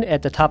Patreon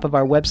at the top of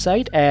our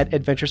website at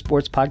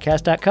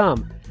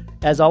adventuresportspodcast.com.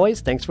 As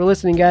always, thanks for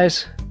listening,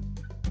 guys.